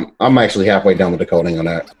I'm actually halfway done with the coding on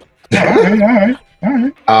that. All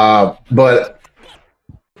right. But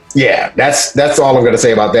yeah, that's all I'm gonna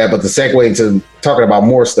say about that. But the segue into talking about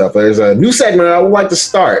more stuff, there's a new segment I would like to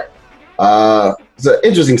start. It's an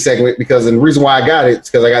interesting segment because the reason why I got it is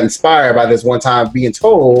because I got inspired by this one time being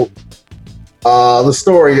told the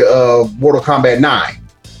story of Mortal Kombat 9.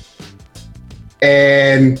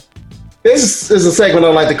 And this is a segment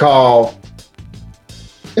I'd like to call,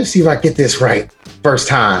 let's see if I get this right first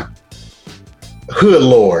time, Hood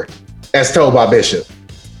Lore, as told by Bishop.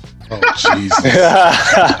 Oh, Jesus.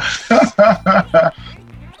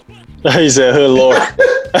 He said Hood Lore.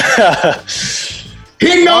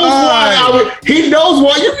 He knows why. He knows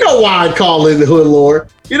why. You know why I call it the Hood Lore.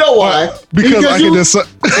 You know why? Because I can just.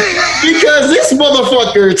 Because this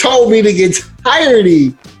motherfucker told me to get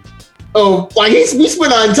entirety of, like, we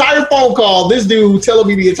spent an entire phone call, this dude telling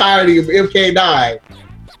me the entirety of MK9.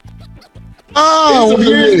 Oh, some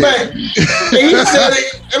years back. And he said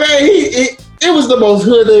it was the most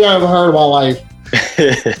hood thing I ever heard in my life.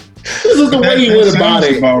 This is the way he went about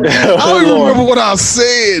it. I don't even remember what I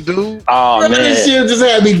said, dude. Oh, man. This shit just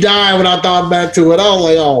had me dying when I thought back to it. I was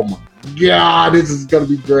like, oh my God, this is going to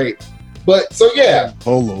be great. But so, yeah.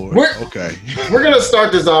 Oh, Lord. Okay. We're going to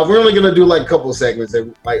start this off. We're only going to do like a couple of segments.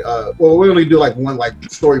 And like, we're only do like one like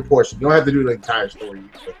story portion. You don't have to do the entire story.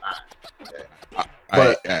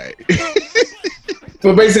 But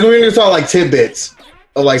basically, we're going to talk like tidbits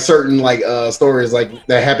of like certain like stories like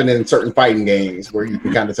that happen in certain fighting games where you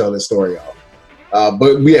can kind of tell this story off.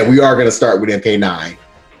 But yeah, we are going to start with MK9,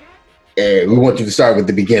 and we want you to start with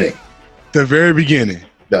the beginning. The very beginning.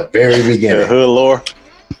 The very beginning. Hood Lore.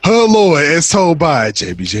 Hood Lore, as told by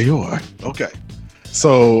JBJR. Okay,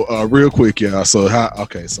 so real quick, y'all. So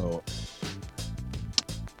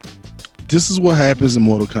this is what happens in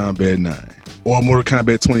Mortal Kombat 9 or Mortal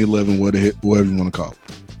Kombat 2011, whatever you want to call it.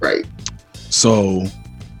 Right. So,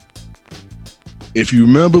 if you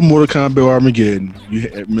remember Mortal Kombat Armageddon, you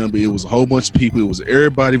remember it was a whole bunch of people. It was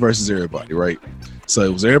everybody versus everybody, right? So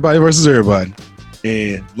it was everybody versus everybody.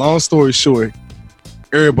 And long story short,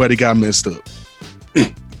 everybody got messed up.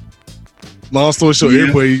 Long story short,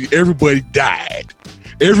 everybody died.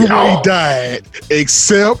 Everybody died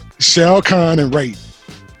except Shao Kahn and Raiden.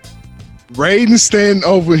 Raiden standing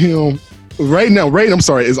over him. Right now, Raiden,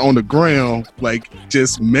 is on the ground, like,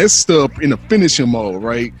 just messed up in a finishing mode,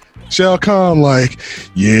 right? Shao Kahn, like,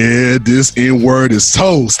 yeah, this N-word is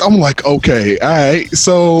toast. I'm like, okay, all right.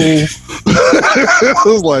 So, I'm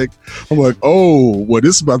like, oh, well,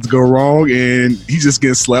 this is about to go wrong, and he just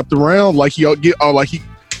getting slapped around like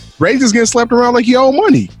Raiden just getting slapped around like he owed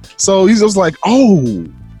money. So he's just like, oh.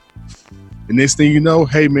 The next thing you know,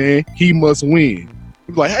 hey, man, he must win.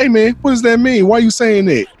 He's like, hey, man, what does that mean? Why are you saying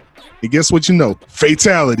that? And guess what you know?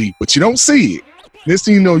 Fatality. But you don't see it. Next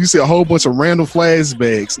thing you know, you see a whole bunch of random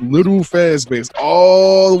flashbacks, literal flashbacks,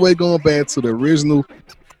 all the way going back to the original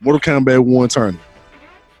Mortal Kombat 1 tournament.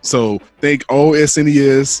 So think old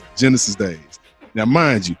SNES, Genesis days. Now,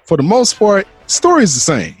 mind you, for the most part, story is the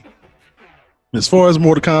same. As far as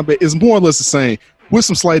Mortal Kombat, it's more or less the same with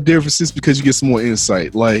some slight differences because you get some more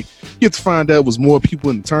insight. Like you have to find out it was more people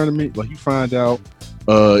in the tournament. Like you find out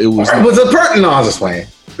it was. It was a person. No, I was just playing.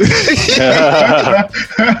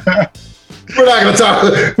 We're not gonna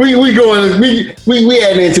talk. We going. We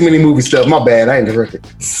adding in too many movie stuff. My bad. I interrupted.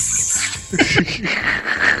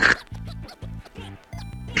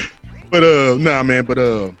 But nah, man. But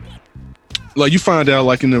like you find out,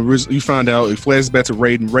 like in the original, you find out it flashes back to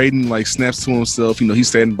Raiden. Raiden like snaps to himself. You know, he's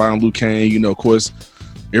standing by Liu Kang. You know, of course,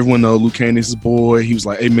 everyone knows Liu Kang is his boy. He was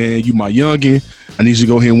like, "Hey man, you my youngin. I need you to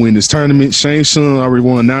go ahead and win this tournament. Shang Tsung already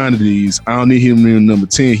won 9 of these. I don't need him in number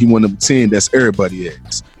 10. He won number 10. That's everybody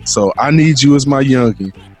ass. So I need you as my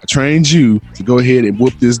youngin. I trained you to go ahead and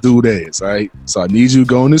whoop this dude ass. All right. So I need you to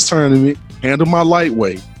go in this tournament, handle my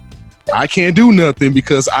lightweight. I can't do nothing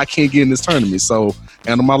because I can't get in this tournament. So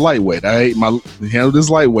handle my lightweight. All right. Handle this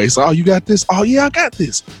lightweight. So, oh, you got this? Oh, yeah, I got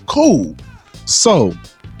this. Cool. So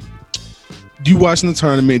you watching the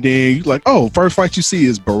tournament, then you like, oh, first fight you see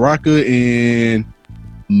is Baraka and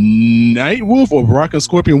Nightwolf or Baraka and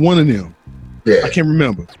Scorpion, one of them. Yeah. I can't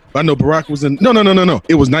remember. But I know Baraka was in. No.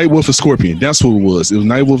 It was Nightwolf and Scorpion. That's who it was. It was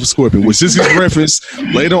Nightwolf and Scorpion, which this is referenced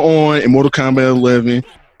later on in Mortal Kombat 11.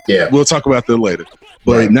 Yeah. We'll talk about that later.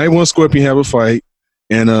 But Right. Nightwolf and Scorpion have a fight.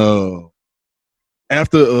 And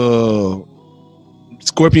after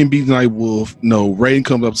Scorpion beats Nightwolf, Raiden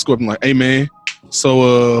comes up to Scorpion like, hey, man,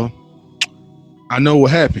 so I know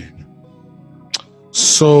what happened.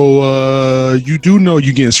 So you do know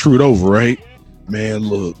you're getting screwed over, right? Man,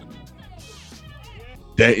 look.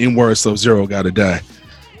 That N-word Sub-Zero gotta die.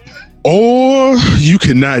 Or you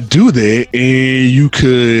cannot do that,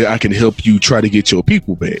 and I can help you try to get your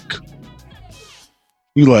people back.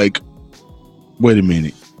 You like, wait a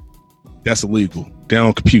minute. That's illegal. They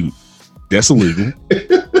don't compute. That's illegal.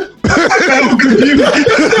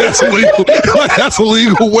 That's illegal. Like, that's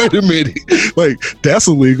illegal. Wait a minute. Like, that's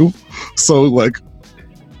illegal. So, like,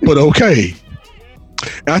 but okay.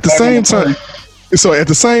 At the same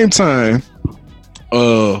time,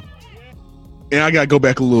 and I gotta go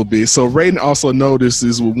back a little bit. So Raiden also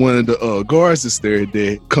notices with one of the guards that's there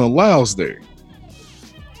that Kung Lao's there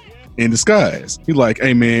in disguise. He like,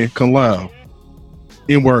 hey man, Kung Lao,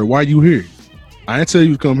 N-word, why you here? I didn't tell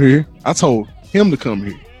you to come here. I told him to come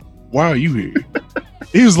here. Why are you here?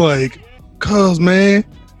 He was like, cause man,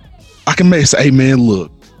 I can make say, hey man,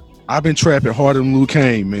 look, I've been trapping harder than Liu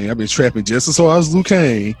Kang, man. I've been trapping just as hard as Liu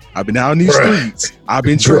Kang. I've been out in these streets. I've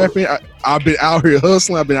been trapping. I've been out here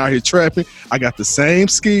hustling. I've been out here trapping. I got the same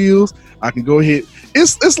skills. I can go ahead.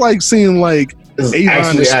 It's like seeing like It's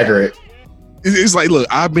actually accurate. It's like, look,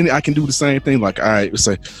 I can do the same thing. Like, all right, it's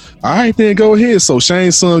like, all right, then go ahead. So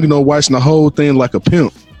Shang Tsung, watching the whole thing like a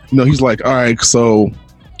pimp. He's like, all right, so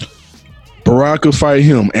Baraka fight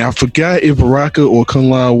him, and I forgot if Baraka or Kung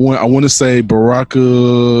Lao won. I want to say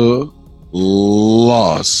Baraka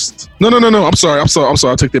lost. No. I'm sorry. I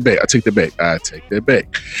take that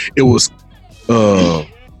back. It was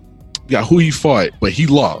who he fought, but he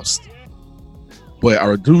lost. But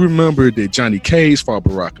I do remember that Johnny Cage fought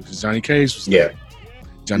Baraka because Johnny Cage was there.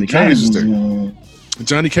 Johnny Cage was there.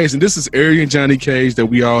 Johnny Cage, and this is Aryan Johnny Cage that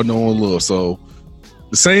we all know and love. So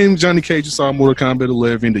the same Johnny Cage you saw in Mortal Kombat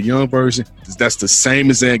 11, the young version, that's the same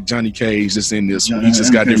exact Johnny Cage that's in this one. He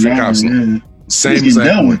just got different costumes. Same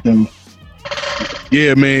exact one.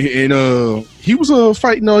 Yeah, man. And he was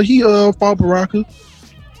fighting. He fought Baraka,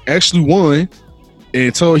 actually won,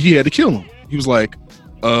 and told he had to kill him. He was like,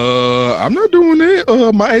 I'm not doing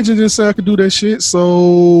that. My agent didn't say I could do that shit.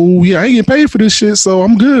 So yeah, I ain't getting paid for this shit. So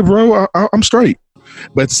I'm good, bro. I'm straight.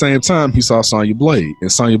 But at the same time, he saw Sonya Blade,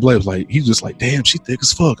 and Sonya Blade was like, he's just like, damn, she thick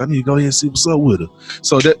as fuck. I need to go ahead and see what's up with her.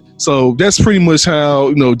 So that's pretty much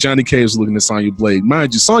how Johnny Cage was looking at Sonya Blade.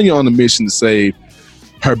 Mind you, Sonya on a mission to save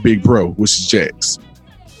her big bro, which is Jax.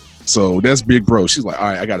 So that's Big Bro. She's like, all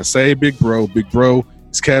right, I gotta save Big Bro. Big Bro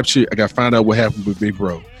is captured. I gotta find out what happened with Big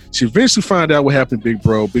Bro. She eventually found out what happened to Big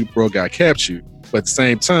Bro. Big Bro got captured, but at the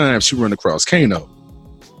same time, she run across Kano.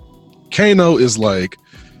 Kano is like,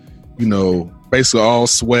 basically all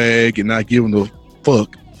swag and not giving a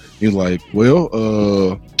fuck. He's like,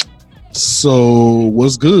 well, so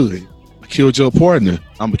what's good? I killed your partner.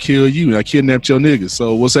 I'm gonna kill you, and I kidnapped your nigga.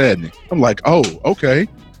 So what's happening? I'm like, oh, okay.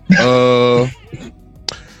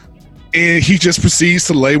 And he just proceeds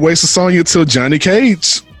to lay waste to Sonya until Johnny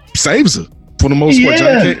Cage saves her. For the most part,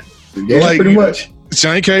 Johnny Cage, pretty much.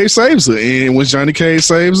 Johnny Cage saves her, and when Johnny Cage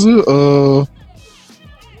saves her,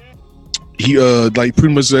 he pretty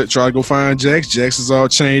much try to go find Jax. Jax is all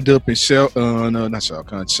chained up in Shang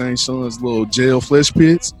Tsung's little jail flesh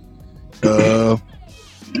pits. I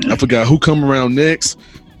forgot who come around next.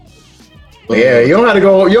 Yeah, you don't have to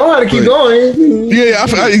go. You don't have to keep going. Yeah, I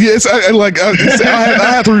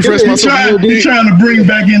have to refresh myself a little bit. He's trying to bring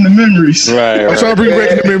back in the memories. Right. I'm trying to bring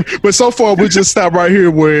back in the memory, but so far we just stop right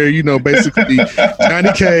here where basically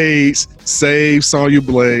Johnny Cage saved Sonya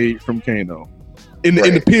Blade from Kano in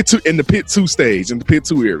the pit 2 stage, in the pit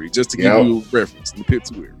 2 area, just to give you a reference in the pit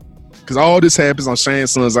 2 area, because all this happens on Shang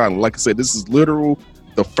Tsung's island. Like I said, this is literal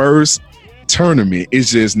the first tournament.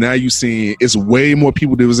 It's just now you seeing it's way more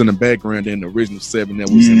people that was in the background than the original 7 that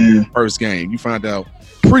was in the first game. You find out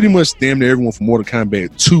pretty much damn near everyone from Mortal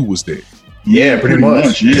Kombat 2 was there. Yeah, pretty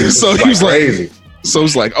much. Yeah. So he was crazy.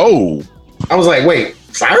 It's like, oh. I was like, wait,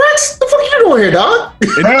 Cyrex? The fuck are you doing here, dog?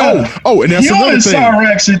 And that's another thing.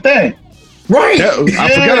 Cyrex at that. Right. I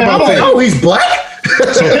forgot about that. Oh, he's black?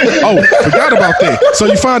 Forgot about that.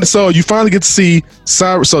 So you finally get to see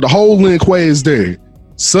Cyrex. So the whole Lin Kuei is there.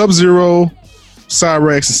 Sub-Zero,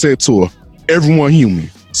 Cyrex, and Sector, everyone human.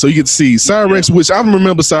 So you get to see Cyrex, which I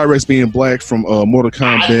remember Cyrex being black from Mortal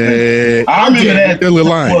Kombat. I remember that. Deadly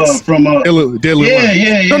Alliance. Deadly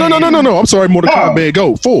Alliance. No. I'm sorry, Mortal Kombat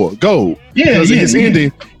Gold 4. Gold. Yeah, his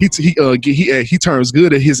ending, he turns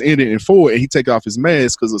good at his ending in 4, and he take off his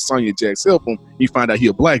mask because of Sonya Jack's help him. You find out he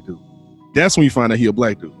a black dude. That's when you find out he a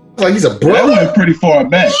black dude. Like he's a brother. That went pretty far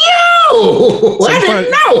back. Yo, I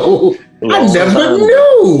didn't know. I never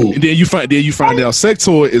knew. And then you find out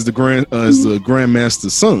Sector is the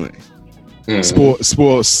Grandmaster's son,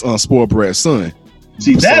 spoiled brat son.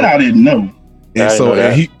 See, that I didn't know.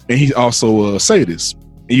 And he also sadist.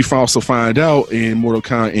 And you also find out in Mortal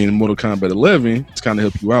Kombat 11 to kind of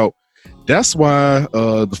help you out. That's why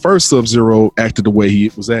the first Sub-Zero acted the way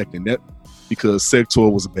he was acting. That because Sector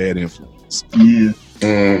was a bad influence. Yeah,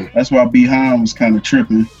 that's why Behind was kind of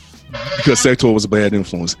tripping. Because Sector was a bad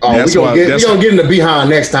influence. Oh, we're gonna get into Behind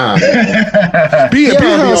next time.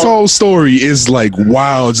 Behind's whole story is like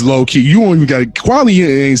wild, low key. You don't even got Quality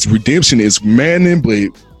Ain's redemption is maddening,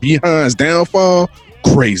 but Behind's downfall,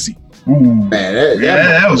 crazy. Ooh. Man,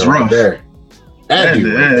 that was rough.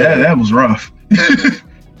 That was rough.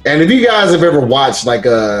 And if you guys have ever watched,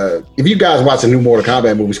 if you guys watch a new Mortal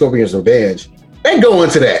Kombat movie, Scorpion's Revenge, they go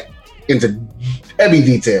into heavy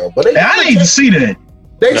detail. But I need to see that.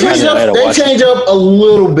 They change up a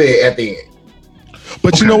little bit at the end.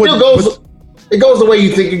 But you know what? It goes the way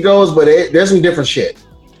you think it goes, but there's some different shit.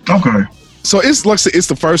 Okay. So it's like I say, it's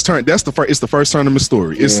the first turn. It's the first tournament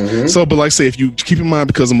story. But like I say, if you keep in mind,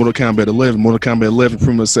 because of Mortal Kombat 11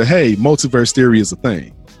 pretty much said, hey, multiverse theory is a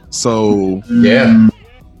thing. So yeah.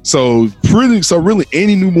 So really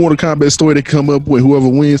any new Mortal Kombat story that come up with, whoever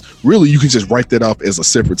wins, really you can just write that off as a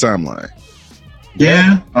separate timeline.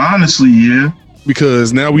 Yeah, honestly, yeah.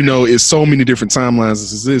 Because now we know it's so many different timelines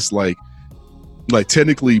that exist. Like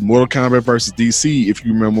technically, Mortal Kombat versus DC. If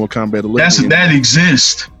you remember Mortal Kombat 11, that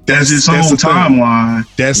exists. That's its own timeline.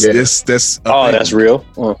 That's real.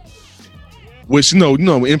 Which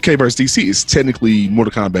MK versus DC is technically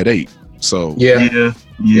Mortal Kombat 8. So yeah.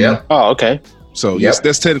 Oh, okay. So yes,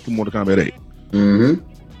 that's technically Mortal Kombat 8. Mm-hmm.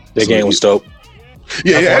 That game was dope.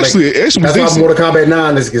 Yeah, actually was decent. That's why Mortal Kombat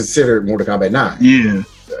 9 is considered Mortal Kombat 9. Yeah.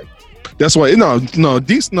 That's why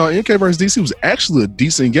MK vs DC was actually a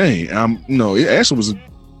decent game. It actually was a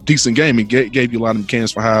decent game. It gave you a lot of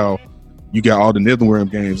mechanics for how you got all the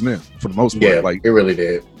NetherRealm games now, for the most part. Yeah, it really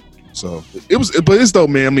did. So but it's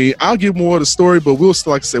dope, man. I mean, I'll give more of the story, but we'll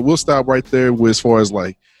stop right there with as far as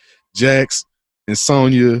like Jax and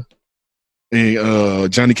Sonya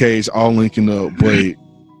and Johnny Cage all linking up. But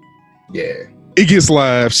yeah, it gets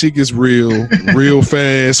live. Shit gets real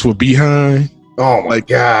fast for Behind. Oh my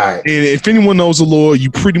God. And if anyone knows the lore, you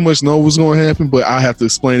pretty much know what's going to happen, but I have to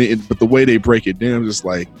explain it. But the way they break it down, just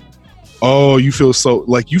like, oh, you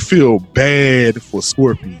feel bad for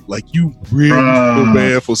Scorpion. Like you really feel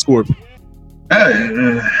bad for Scorpion.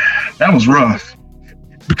 That was rough.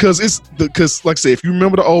 Because like I say, if you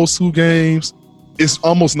remember the old school games, it's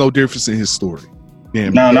almost no difference in his story.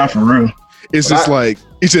 Damn. No, not for real.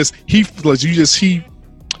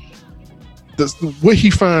 What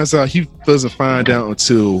he finds out, he doesn't find out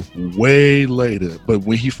until way later. But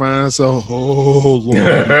when he finds out, oh Lord.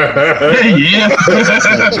 Yeah.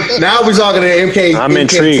 Now we're talking to MK. I'm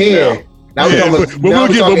intrigued now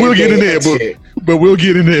we'll get in there. But we'll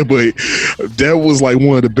get in there. But that was like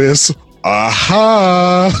one of the best.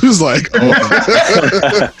 It was like,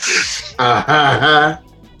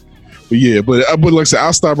 But yeah, but like I said,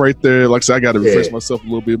 I'll stop right there. Like I said, I got to refresh myself a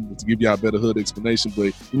little bit to give y'all a better hood explanation.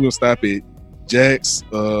 But we're gonna stop it. Jax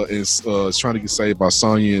is trying to get saved by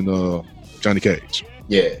Sonya and Johnny Cage.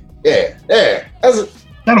 Yeah. That'll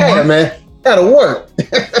work, man. That'll work.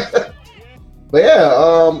 But yeah,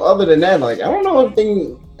 other than that, like I don't know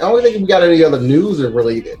anything don't think we got any other news or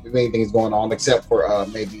really anything's going on except for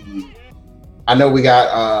maybe. I know we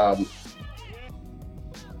got.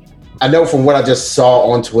 I know from what I just saw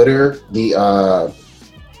on Twitter, the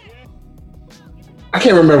I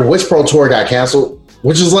can't remember which Pro Tour got canceled,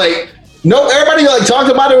 which is like no, everybody like talked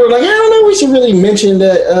about it. We're like, I don't know, we should really mention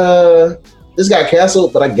that this got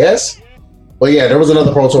canceled, but I guess. But yeah, there was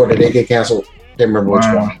another Pro Tour that did get canceled. Can't remember which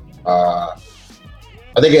one.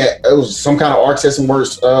 I think it was some kind of Arc System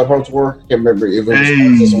Works Pro Tour. Can't remember if it was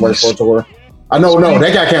Arc System Works Pro Tour. I know, no,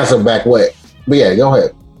 they got canceled back what? But yeah, go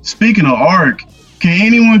ahead. Speaking of Arc, can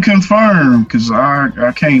anyone confirm? Because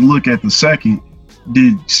I can't look at the second.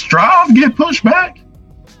 Did Strive get pushed back?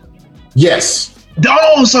 Yes.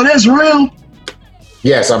 Oh, so that's real.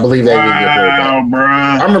 Yes, I believe they did get pushed back. Bro.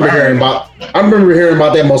 I remember hearing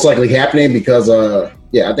about that most likely happening because I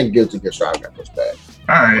think Guilty Gear Strive got pushed back.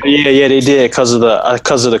 All right. Yeah, they did because of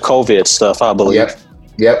the COVID stuff, I believe.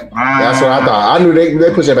 Yep. That's what I thought. I knew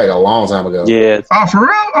they pushed it back a long time ago. Yeah. Oh, for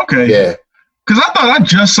real? Okay. Yeah. Because I thought I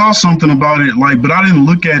just saw something about it, like, but I didn't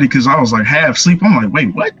look at it because I was like half asleep. I'm like,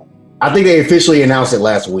 wait, what? I think they officially announced it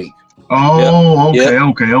last week. Oh,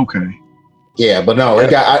 Yep. Okay. Yeah, but no,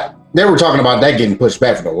 they were talking about that getting pushed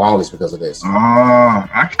back for the longest because of this.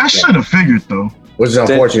 I should have figured though. Which is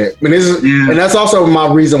unfortunate. I mean, and that's also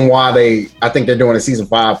my reason why I think they're doing a season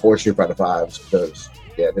 5 for Street Fighter 5 because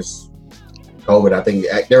this COVID, I think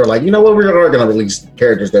they were like, you know what, we're going to release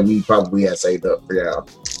characters that we probably had saved up for now.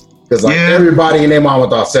 Because everybody and their mama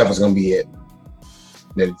thought Seth was going to be it.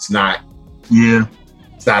 Then it's not. Yeah.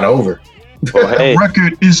 It's not over. Well, hey, the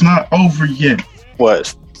record is not over yet.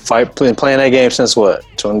 What? Been playing that game since what?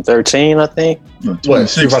 2013, I think. What?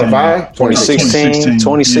 Street Fighter 5?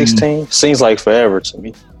 2016. Yeah. Seems like forever to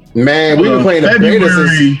me. Man, we've been playing the beta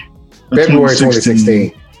since February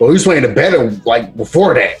 2016. Well, we was playing the beta like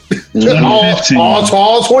before that. all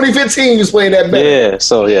 2015 was playing that beta. Yeah,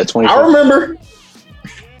 so yeah, 2015. I remember.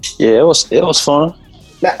 Yeah, it was fun.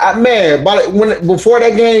 Man, but before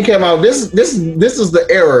that game came out, this is the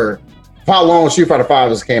era of how long Street Fighter 5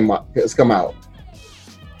 has come out.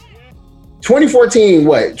 2014,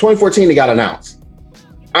 what? 2014 it got announced.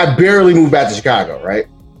 I barely moved back to Chicago, right?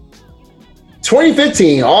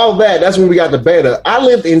 2015, all of that's when we got the beta. I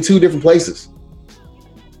lived in 2 different places.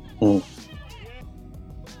 Wait,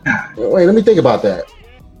 let me think about that.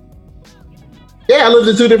 Yeah, I lived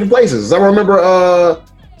in 2 different places. I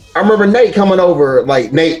remember Nate coming over,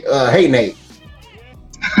 like Nate, hey Nate.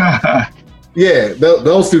 Yeah,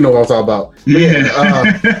 those 2 know what I'm talking about.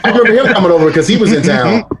 I remember him coming over because he was in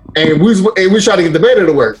town, and we was trying to get the beta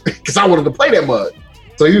to work because I wanted to play that mud.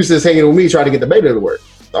 So he was just hanging with me trying to get the beta to work.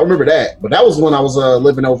 So I remember that, but that was when I was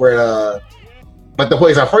living over at like the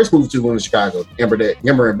place I first moved to in Chicago,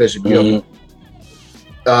 Ember and Bishop. Mm-hmm.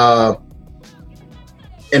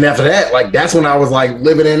 And after that, like that's when I was like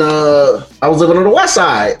living on the West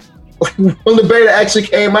Side when the beta actually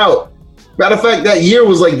came out. Matter of fact, that year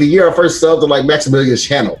was like the year I first subbed to like Maximilian's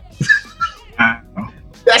channel.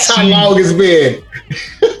 That's how long it's been.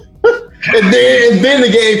 and then the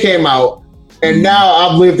game came out, and now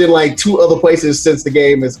I've lived in like 2 other places since the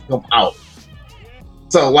game has come out.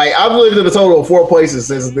 So like I've lived in a total of 4 places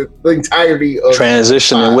since the entirety of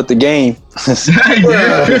transitioning with the game. It's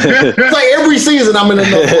like every season I'm in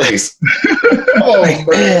another place. Oh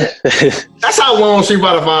man, that's how long Street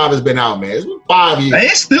Fighter 5 has been out, man. It's been 5 years.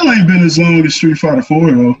 It still ain't been as long as Street Fighter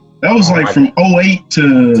 4 though. That was like from 08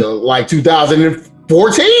 to like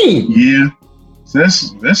 2014. Yeah, so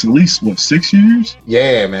that's at least what 6 years.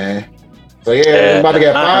 Yeah, man. So we're about to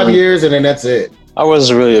get 5 years, and then that's it. I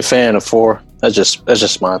wasn't really a fan of 4. That's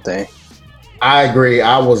just my thing. I agree.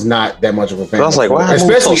 I was not that much of a fan. I was like, why?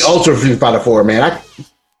 Especially Ultra Street Fighter 4, man. I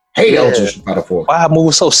hate Ultra Street Fighter 4. Why I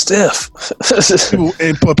move so stiff?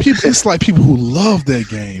 But people, it's like people who love that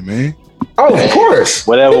game, man. Oh, of course.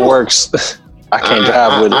 Whatever works. I can't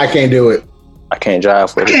drive with it. I can't do it. I can't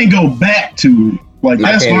drive with it. I can't go back to it. Like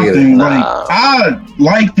that's my thing. Nah. Like I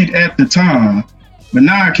liked it at the time, but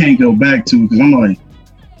now I can't go back to it because I'm like,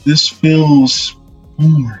 this feels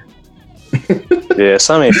boring. Yeah,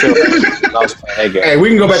 some ain't feel like I was playing that game. Hey, we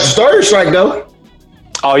can go back to Starter Strike though.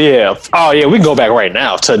 Oh yeah, we can go back right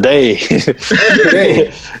now today. We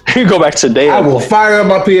can go back today. I will fire up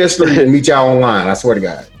my PS3 and meet y'all online. I swear to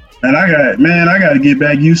God. And I got to get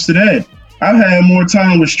back used to that. I've had more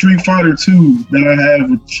time with Street Fighter 2 than I have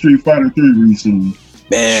with Street Fighter 3 recently.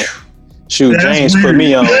 Man, shoot, That's James weird. put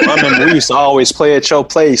me on. I remember we used to always play at your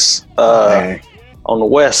place on the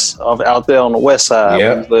west, out there on the west side.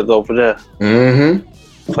 Yep. We lived over there.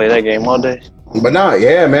 Mm-hmm. Play that game all day. But no,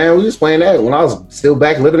 yeah, man, we was playing that when I was still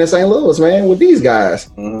back living in St. Louis, man, with these guys.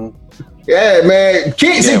 Mm-hmm. Yeah, man.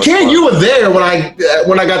 Ken, you were there when I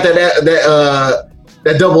got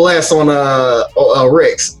that double S on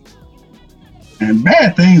Rex. And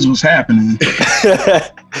bad things was happening.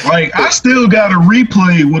 Like, I still got a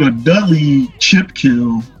replay with a Dudley chip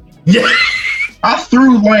kill. Yeah. I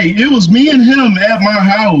threw, like, it was me and him at my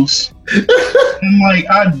house. And, like,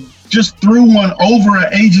 I just threw one over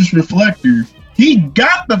an Aegis reflector. He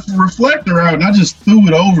got the reflector out, and I just threw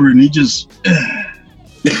it over, and he just...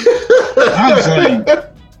 I was like...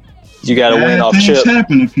 You got to win off things chip.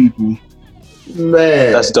 Happen to people.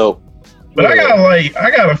 Man. That's dope. But I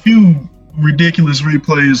got a few ridiculous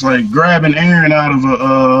replays, like grabbing Aaron out of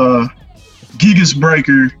a Gigas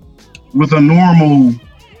breaker with a normal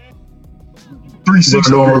 360.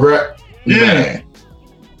 Normal grab. Yeah.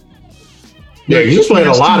 Yeah, you just played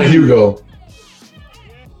a lot of Hugo.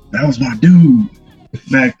 That was my dude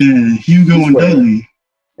back then, Hugo and Dudley.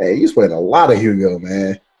 Hey, you played a lot of Hugo,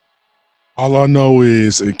 man. All I know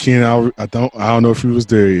is, and Ken, I don't know if he was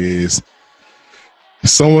there, is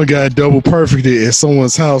someone got double perfected at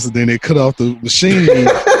someone's house and then they cut off the machine.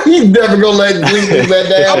 You never gonna let that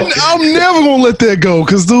down. I'm never gonna let that go,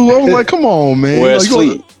 because dude, I'm like, come on, man. Where's like,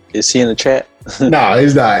 Fleet? Is he in the chat? No,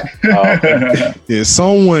 he's not. Yeah,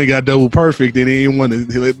 someone got double perfect and they didn't want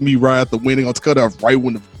to let me ride the winning on the cutoff right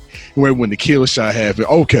when the kill shot happened.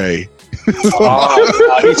 Okay. He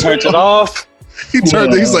turned it off. He's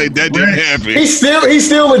like, that didn't happen. He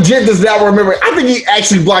still legit does not remember. I think he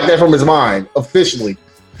actually blocked that from his mind officially.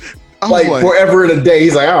 Like forever and a day.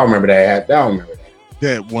 He's like, I don't remember that. I don't remember that.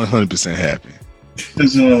 That 100% happened.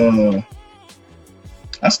 Because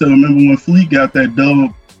I still remember when Fleet got that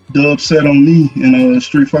dub set on me in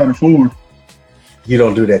Street Fighter 4. You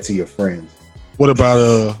don't do that to your friends. What about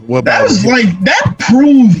that was like, that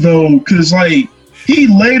proved though, because like he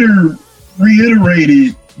later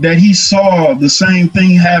reiterated that he saw the same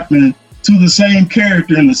thing happen to the same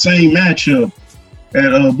character in the same matchup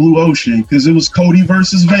at Blue Ocean, because it was Cody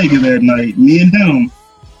versus Vega that night, me and him.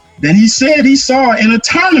 Then he said he saw in a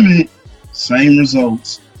tournament, same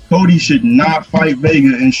results. Cody should not fight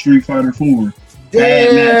Vega in Street Fighter 4.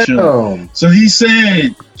 Bad matchup. So he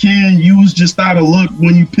said, Ken, you was just out of luck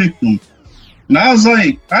when you picked him. And I was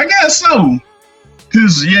like, I guess so.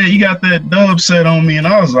 Because, yeah, he got that dub set on me, and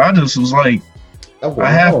I just was like, I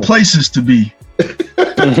have places to be.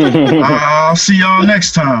 I'll see y'all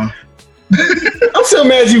next time. I'm so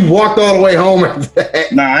mad you walked all the way home after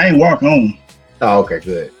that. Nah, I ain't walk home. Oh, okay,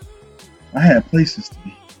 good. I had places to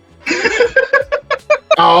be.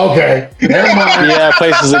 Oh, okay. Never mind. Yeah,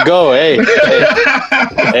 places to go. Hey,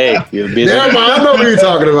 you'll be there. Never mind. I know what you're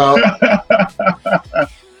talking about.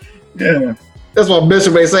 Yeah. That's why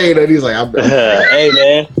Bishop ain't saying that. He's like, I'm hey,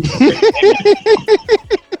 man.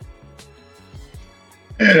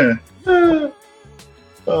 Yeah.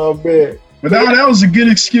 Oh, man. But now that was a good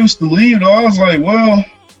excuse to leave, though. I was like, well,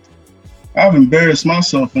 I've embarrassed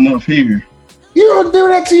myself enough here. You don't do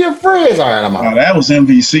that to your friends. All right, I'm out. Oh, that was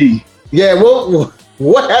MVC. Yeah, well,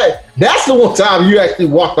 what? That's the one time you actually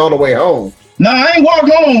walked all the way home. No, I ain't walked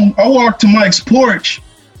home. I walked to Mike's porch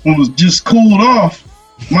and was just cooled off.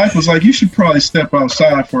 Mike was like, you should probably step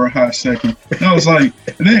outside for a hot second. And I was like,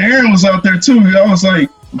 and then Aaron was out there too. I was like,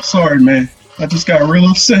 I'm sorry, man. I just got real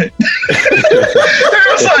upset.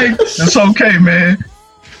 It was like, it's okay, man.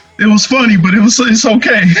 It was funny, but it's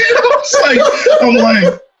okay. I'm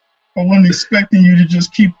like, I wasn't expecting you to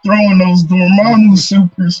just keep throwing those Dormammu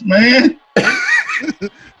supers, man.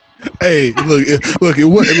 Hey, look!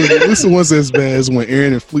 This wasn't as bad as when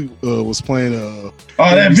Aaron and Fleet was playing.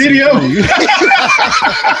 That video.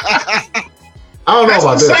 I don't know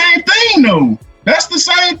about this. That's the same thing, though. That's the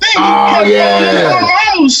same thing. Oh, yeah.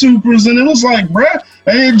 Dormammu supers, and it was like, bruh,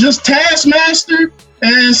 and just Taskmaster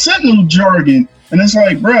and Sentinel jargon, and it's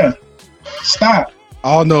like, bruh, stop.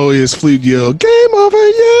 All I know is Fleet yell, "Game over,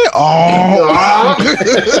 yeah!" Oh,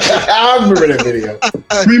 I remember that video.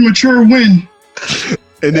 Premature win.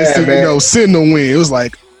 And then Sentinel win. It was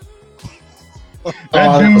like,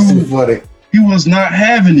 that was dude, too funny. He was not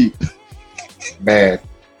having it. Man.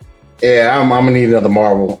 Yeah, I'm gonna need another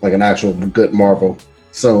Marvel, like an actual good Marvel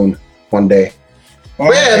soon, one day.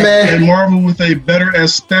 Yeah, man. A Marvel with a better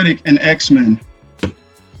aesthetic and X-Men.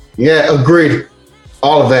 Yeah, agreed.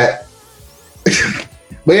 All of that.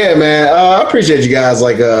 But yeah, man, I appreciate you guys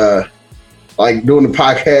like doing the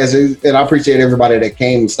podcast, and I appreciate everybody that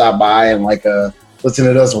came and stopped by and listen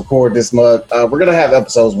to us record this month. We're gonna have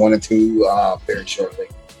episodes 1 and 2 very shortly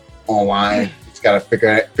online. Just gotta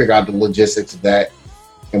figure out the logistics of that,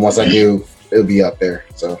 and once I do, it'll be up there.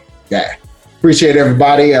 So yeah, appreciate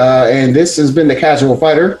everybody. And this has been the Casual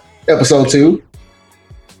Fighter, episode 2.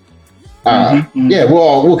 Yeah,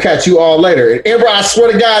 we'll catch you all later. And Amber, I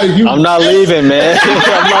swear to God, if you, I'm not leaving, man.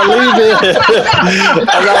 I'm not leaving.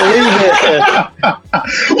 I'm not leaving.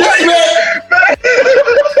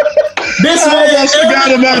 This man, I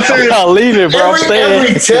forgot about I'm that. not leaving, bro. I'm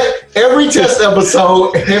staying. every test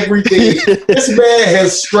episode, everything. This man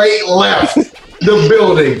has straight left the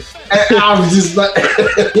building, and I'm just like,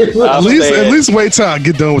 At least wait till I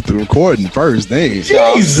get done with the recording first. Dang.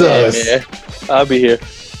 Jesus. Yeah, I'll be here.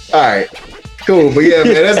 All right, cool. But yeah,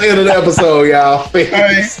 man, that's the end of the episode, y'all. All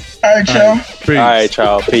right, y'all. Peace. All right,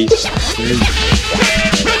 y'all. Peace. Peace.